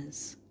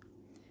dreamers?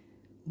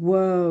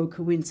 Whoa,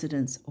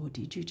 coincidence. Or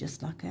did you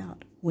just luck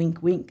out?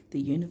 Wink, wink, the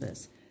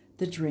universe.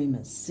 The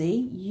dreamers.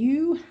 See,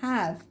 you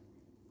have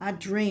a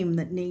dream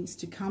that needs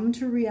to come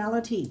to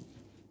reality.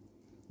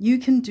 You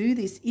can do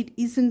this. It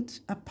isn't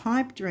a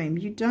pipe dream.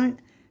 You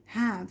don't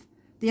have,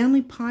 the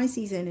only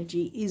Pisces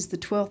energy is the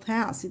 12th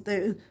house.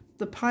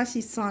 The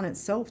Pisces sign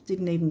itself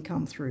didn't even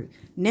come through.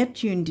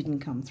 Neptune didn't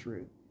come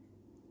through.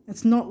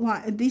 It's not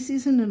like, this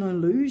isn't an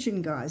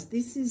illusion, guys.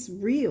 This is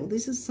real.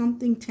 This is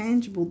something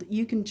tangible that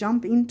you can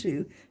jump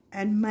into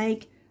and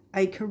make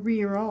a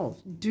career of.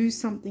 Do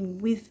something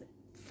with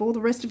for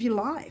the rest of your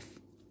life.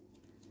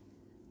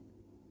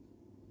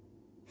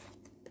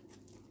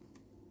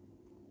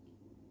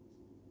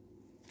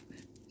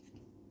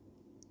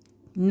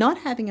 Not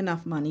having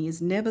enough money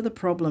is never the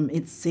problem,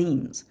 it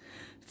seems.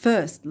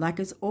 First, lack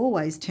is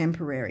always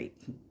temporary.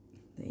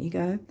 There you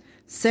go.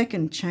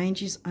 Second,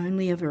 change is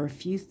only ever a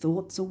few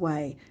thoughts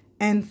away.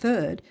 And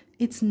third,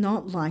 it's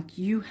not like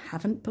you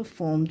haven't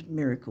performed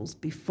miracles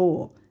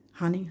before.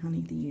 Honey,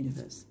 honey, the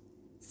universe.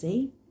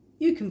 See?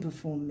 You can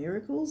perform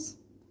miracles.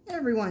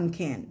 Everyone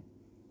can.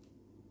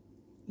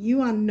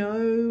 You are no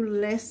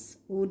less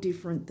or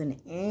different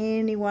than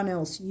anyone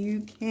else.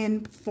 You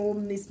can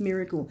perform this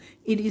miracle.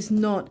 It is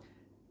not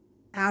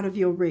out of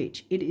your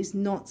reach. It is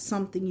not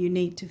something you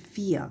need to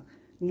fear.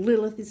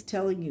 Lilith is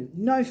telling you,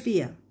 no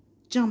fear.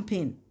 Jump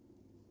in.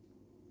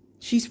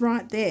 She's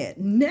right there,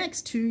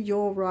 next to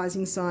your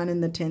rising sign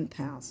in the 10th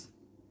house.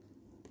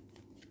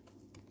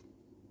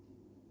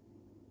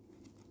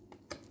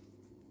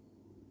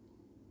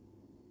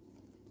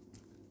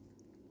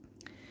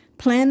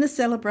 Plan the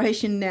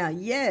celebration now.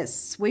 Yes,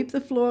 sweep the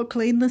floor,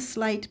 clean the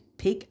slate,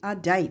 pick a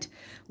date.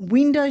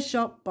 Window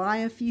shop, buy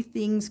a few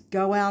things,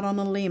 go out on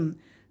a limb.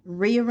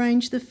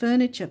 Rearrange the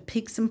furniture,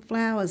 pick some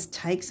flowers,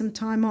 take some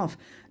time off.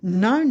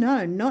 No,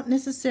 not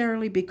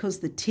necessarily because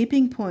the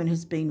tipping point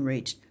has been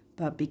reached,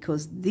 but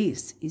because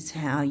this is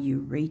how you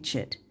reach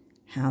it.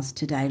 How's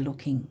today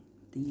looking?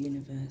 The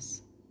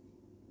universe.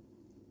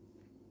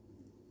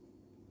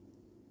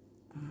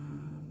 I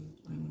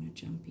want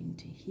to jump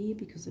into here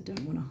because I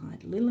don't want to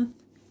hide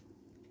Lilith.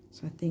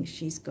 So I think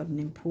she's got an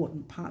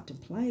important part to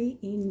play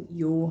in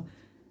your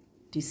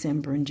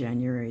December and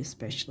January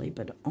especially,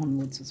 but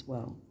onwards as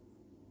well.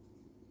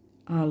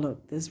 Oh,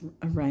 look, there's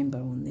a rainbow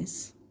on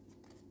this.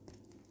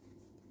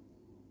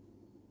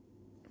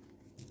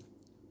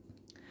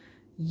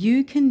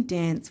 You can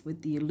dance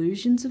with the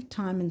illusions of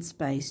time and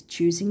space,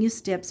 choosing your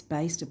steps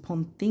based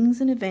upon things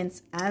and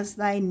events as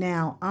they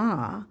now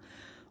are,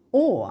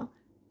 or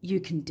you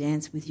can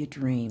dance with your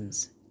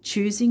dreams,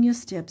 choosing your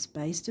steps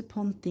based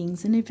upon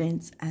things and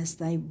events as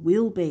they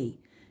will be.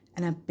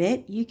 And I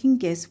bet you can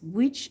guess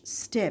which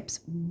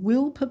steps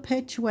will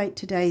perpetuate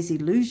today's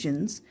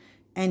illusions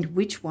and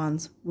which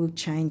ones will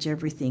change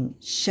everything.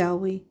 Shall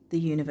we? The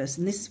universe.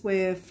 And this is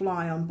where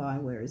fly on by.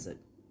 Where is it?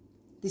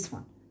 This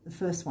one, the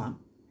first one.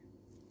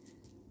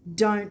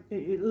 Don't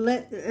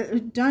let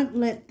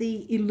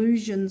the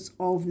illusions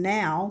of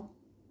now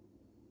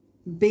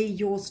be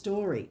your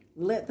story.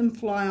 Let them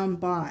fly on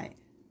by.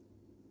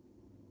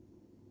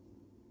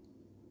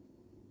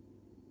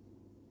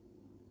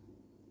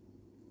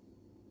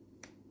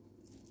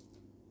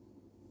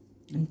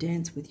 And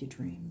dance with your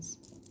dreams.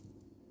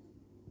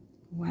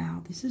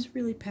 Wow, this is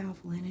really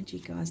powerful energy,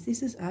 guys.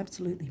 This is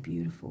absolutely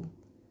beautiful.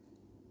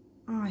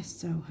 I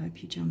so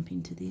hope you jump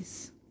into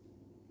this.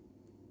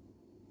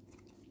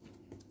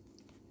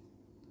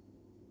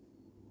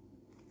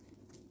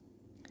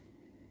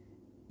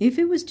 If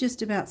it was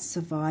just about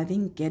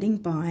surviving, getting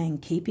by,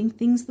 and keeping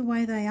things the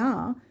way they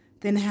are,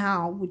 then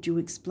how would you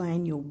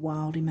explain your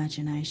wild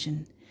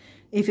imagination?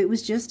 If it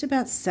was just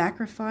about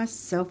sacrifice,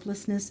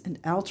 selflessness, and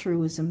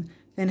altruism,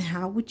 then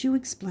how would you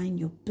explain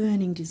your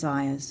burning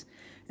desires?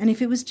 And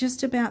if it was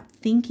just about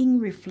thinking,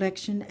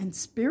 reflection, and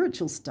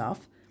spiritual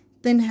stuff,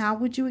 then how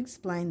would you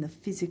explain the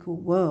physical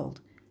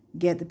world?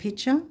 Get the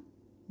picture?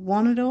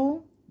 Want it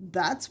all?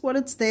 That's what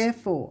it's there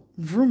for.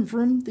 Vroom,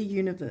 vroom, the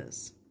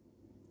universe.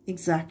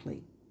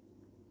 Exactly.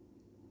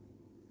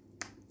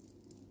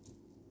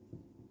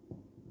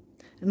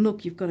 And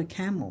look, you've got a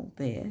camel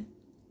there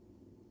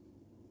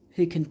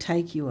who can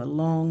take you a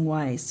long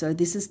way. So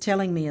this is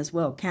telling me as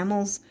well,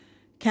 camels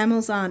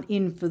aren't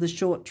in for the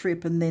short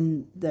trip and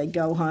then they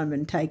go home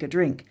and take a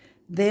drink.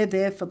 They're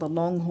there for the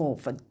long haul,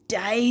 for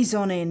days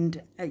on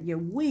end,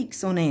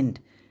 weeks on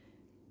end,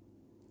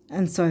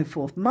 and so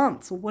forth,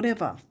 months or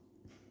whatever.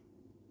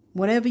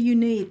 Whatever you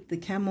need, the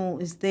camel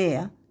is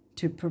there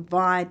to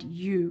provide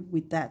you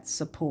with that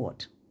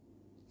support.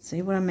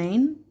 See what I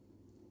mean?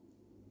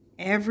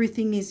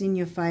 Everything is in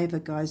your favor,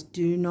 guys.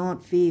 Do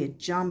not fear.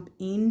 Jump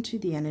into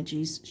the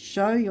energies.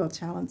 Show your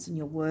talents and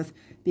your worth,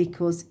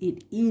 because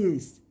it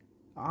is.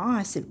 Oh,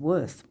 I said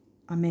worth.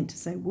 I meant to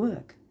say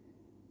work.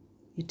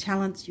 Your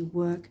talents, your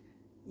work,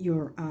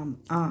 your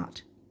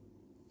art.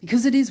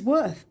 Because it is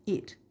worth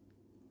it.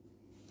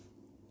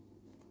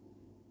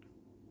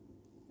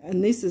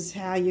 And this is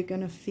how you're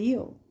going to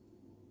feel,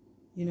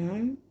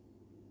 on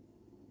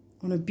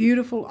a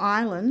beautiful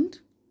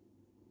island.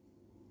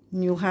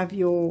 And you'll have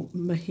your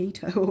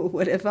mojito or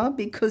whatever,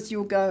 because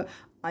you'll go,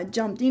 I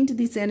jumped into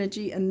this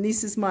energy and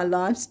this is my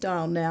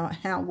lifestyle now.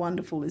 How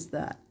wonderful is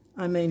that?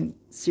 I mean,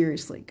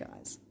 seriously,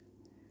 guys.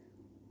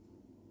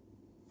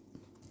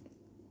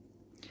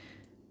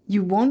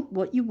 You want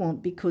what you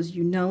want because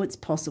you know it's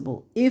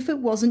possible. If it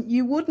wasn't,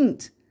 you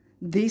wouldn't.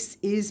 This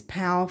is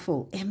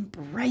powerful.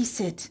 Embrace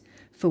it.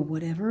 For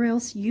whatever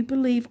else you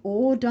believe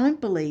or don't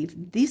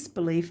believe, this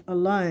belief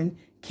alone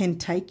can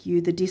take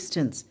you the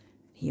distance.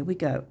 Here we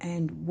go.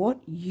 And what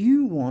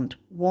you want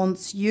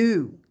wants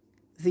you,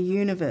 the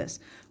universe.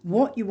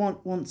 What you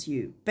want wants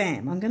you.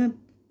 Bam. I'm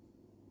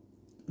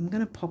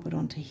gonna pop it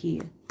onto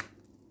here.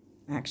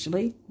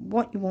 Actually,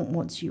 what you want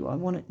wants you. I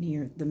want it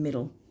near the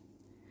middle.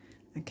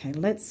 Okay,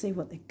 let's see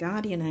what the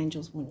guardian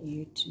angels want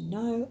you to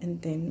know, and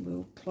then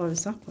we'll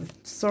close up. I'm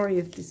sorry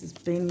if this has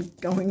been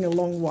going a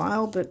long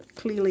while, but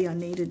clearly I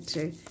needed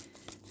to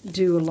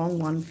do a long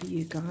one for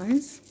you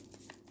guys.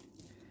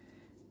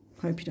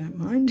 Hope you don't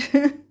mind.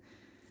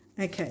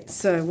 Okay,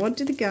 so what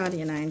do the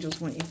guardian angels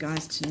want you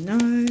guys to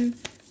know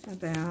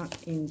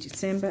about in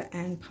December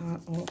and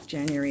part of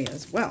January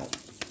as well?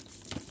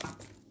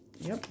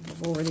 Yep,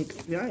 I've already...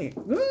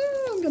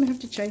 I'm going to have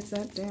to chase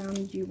that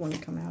down. You want to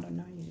come out, I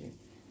know you do.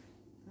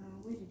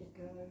 Where did it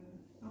go?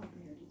 Oh,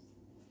 there it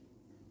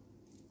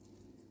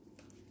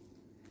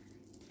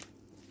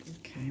is.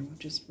 Okay, we'll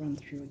just run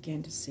through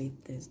again to see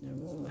if there's no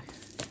more.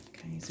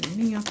 Okay, is there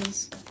any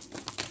others?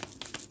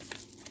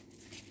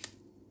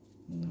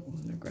 That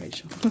wasn't a great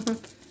shot.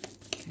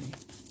 Okay.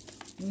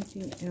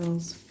 Anything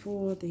else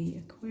for the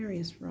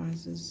Aquarius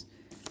risers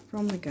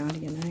from the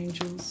guardian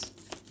angels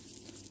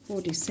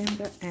for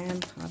December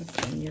and part of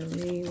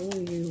January? Oh,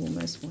 you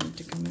almost wanted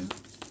to come out.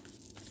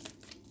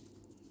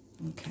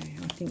 Okay,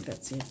 I think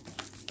that's it.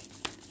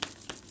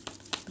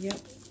 Yep.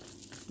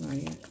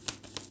 Right.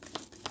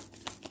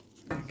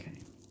 Okay.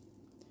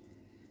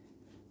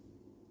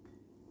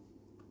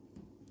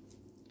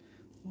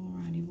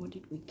 Alrighty, what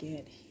did we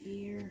get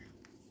here?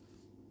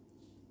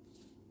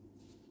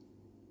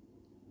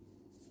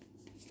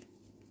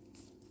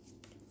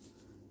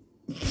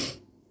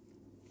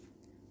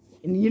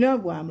 And you know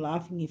why I'm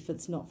laughing. If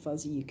it's not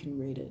fuzzy, you can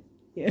read it.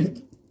 Yeah.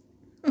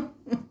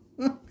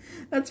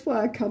 That's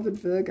why I covered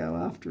Virgo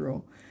after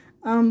all.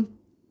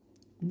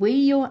 We,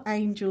 your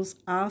angels,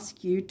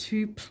 ask you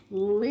to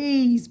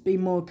please be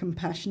more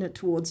compassionate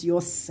towards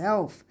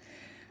yourself.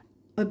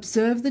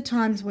 Observe the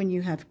times when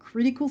you have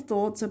critical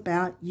thoughts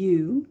about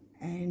you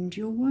and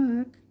your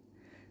work.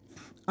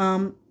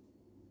 And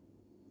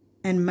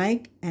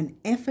make an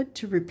effort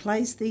to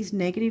replace these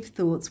negative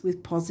thoughts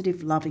with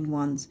positive, loving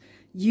ones.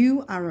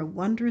 You are a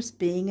wondrous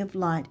being of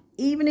light.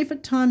 Even if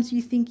at times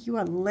you think you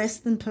are less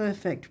than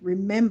perfect,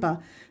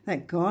 remember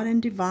that God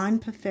and divine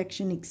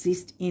perfection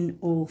exist in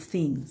all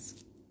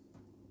things.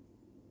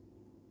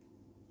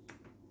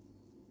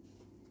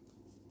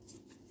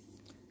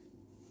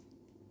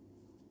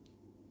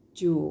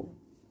 Jewel.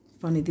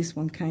 Funny, this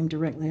one came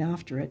directly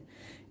after it.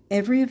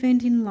 Every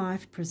event in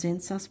life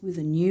presents us with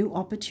a new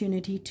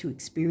opportunity to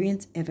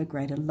experience ever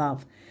greater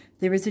love.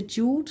 There is a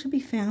jewel to be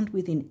found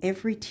within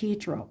every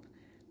teardrop.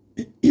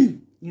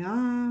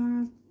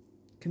 Yeah,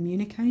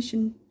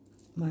 communication.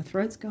 My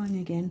throat's going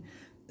again.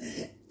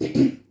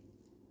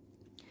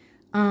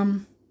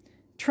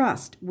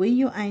 Trust. We,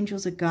 your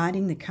angels, are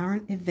guiding the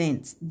current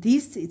events.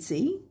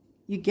 See,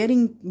 you're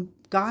getting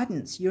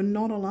guidance. You're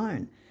not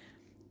alone.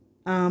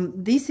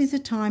 This is a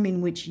time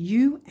in which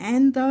you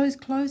and those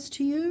close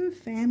to you,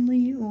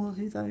 family or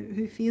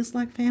who feels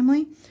like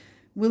family,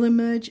 will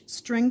emerge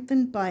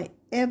strengthened by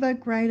ever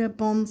greater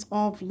bonds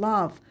of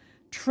love.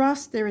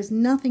 Trust, there is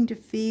nothing to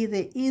fear.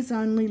 There is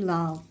only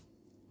love.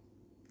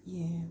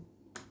 Yeah.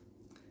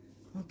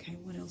 Okay,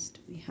 what else do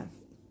we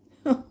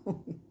have?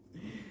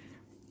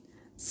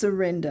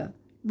 Surrender.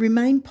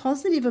 Remain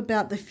positive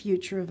about the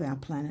future of our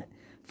planet,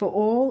 for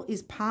all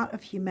is part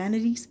of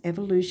humanity's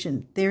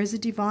evolution. There is a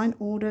divine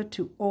order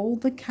to all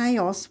the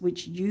chaos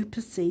which you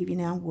perceive in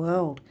our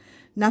world.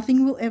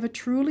 Nothing will ever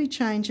truly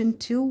change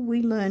until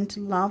we learn to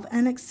love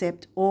and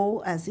accept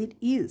all as it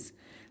is.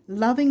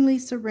 Lovingly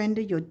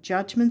surrender your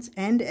judgments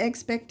and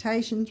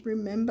expectations.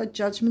 Remember,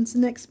 judgments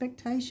and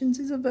expectations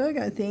is a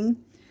Virgo thing.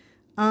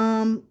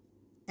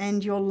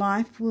 And your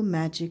life will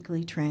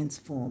magically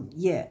transform.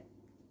 Yeah.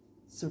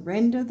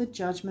 Surrender the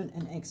judgment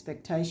and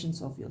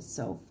expectations of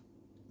yourself.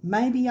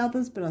 Maybe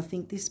others, but I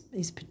think this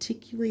is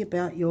particularly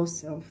about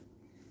yourself.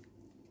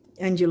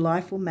 And your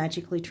life will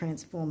magically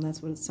transform.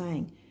 That's what it's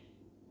saying.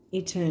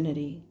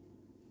 Eternity.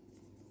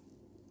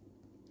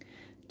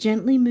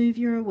 Gently move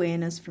your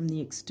awareness from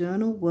the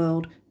external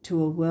world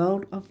to a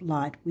world of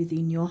light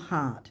within your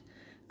heart.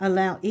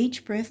 Allow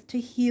each breath to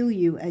heal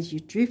you as you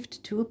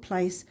drift to a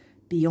place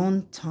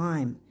beyond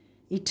time.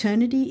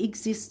 Eternity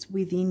exists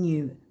within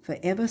you,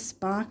 forever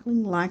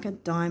sparkling like a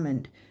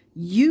diamond.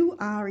 You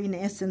are, in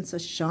essence, a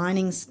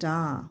shining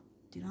star.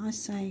 Did I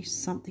say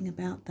something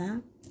about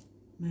that?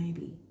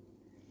 Maybe.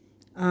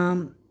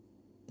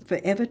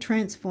 Forever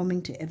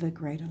transforming to ever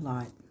greater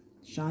light.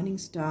 Shining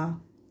star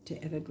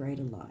to ever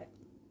greater light.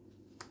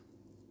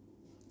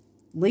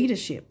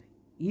 Leadership.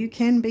 You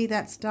can be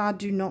that star.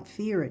 Do not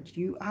fear it.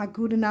 You are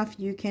good enough.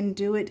 You can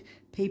do it.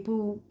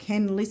 People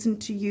can listen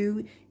to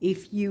you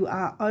if you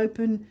are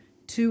open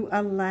to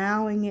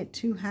allowing it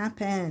to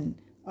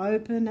happen.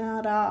 Open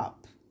it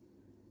up.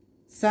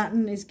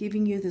 Saturn is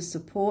giving you the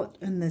support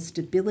and the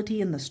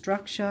stability and the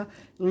structure.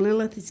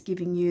 Lilith is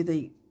giving you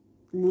the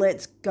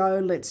let's go,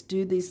 let's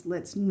do this,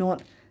 let's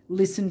not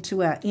listen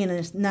to our inner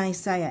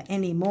naysayer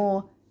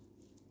anymore.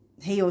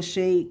 He or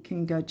she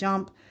can go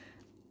jump.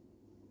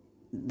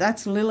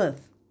 That's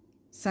Lilith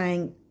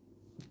saying,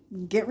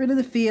 get rid of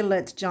the fear,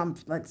 let's jump,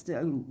 let's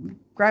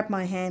grab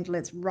my hand,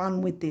 let's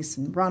run with this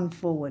and run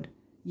forward.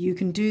 You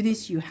can do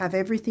this, you have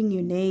everything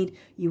you need,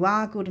 you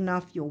are good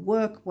enough, your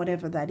work,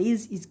 whatever that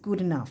is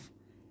good enough.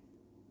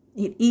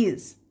 It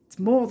is. It's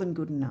more than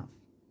good enough.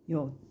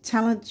 Your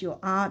talent, your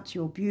art,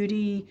 your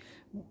beauty,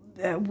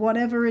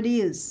 whatever it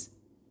is.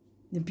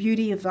 The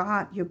beauty of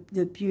art,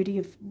 the beauty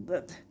of...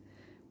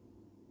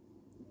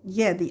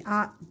 yeah, the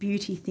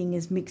art-beauty thing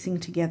is mixing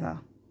together.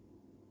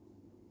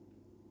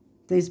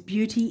 There's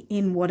beauty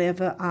in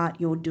whatever art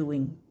you're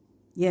doing.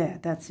 Yeah,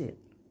 that's it.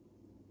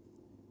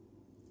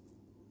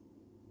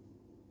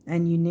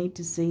 And you need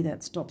to see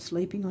that. Stop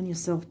sleeping on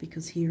yourself,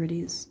 because here it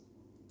is.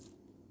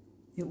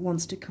 It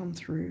wants to come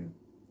through.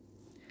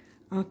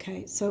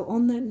 Okay, so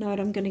on that note,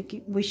 I'm going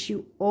to wish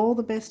you all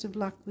the best of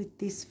luck with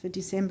this for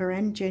December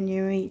and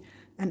January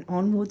and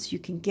onwards. You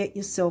can get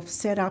yourself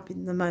set up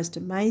in the most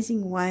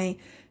amazing way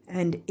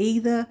and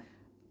either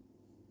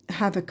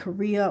have a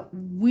career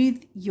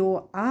with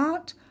your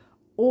art,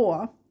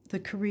 or the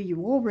career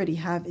you already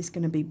have is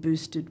going to be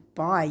boosted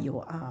by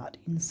your art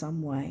in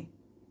some way.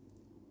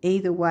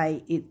 Either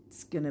way,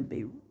 it's going to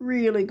be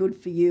really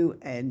good for you,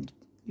 and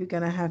you're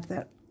going to have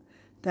that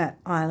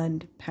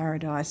island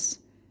paradise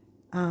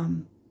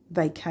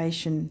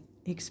vacation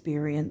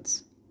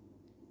experience,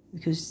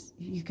 because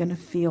you're going to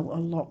feel a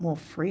lot more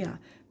freer.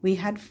 We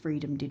had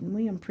freedom, didn't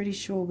we? I'm pretty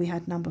sure we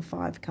had number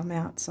 5 come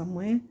out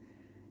somewhere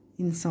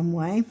in some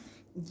way.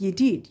 You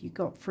did. You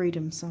got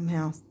freedom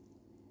somehow,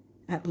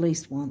 at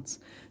least once.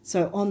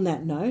 So on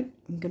that note,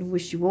 I'm going to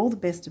wish you all the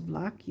best of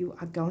luck. You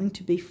are going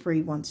to be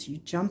free once you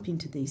jump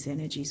into these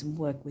energies and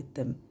work with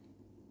them.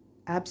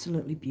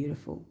 Absolutely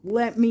beautiful.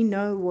 Let me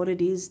know what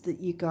it is that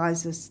you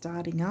guys are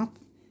starting up,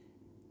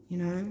 you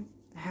know,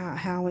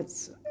 how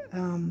it's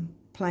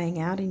playing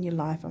out in your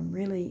life. I'm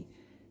really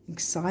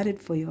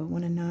excited for you. I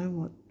want to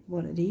know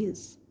what it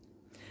is.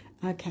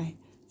 Okay,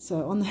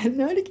 so on that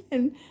note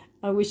again,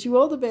 I wish you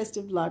all the best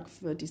of luck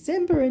for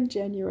December and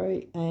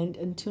January, and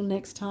until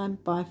next time,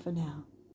 bye for now.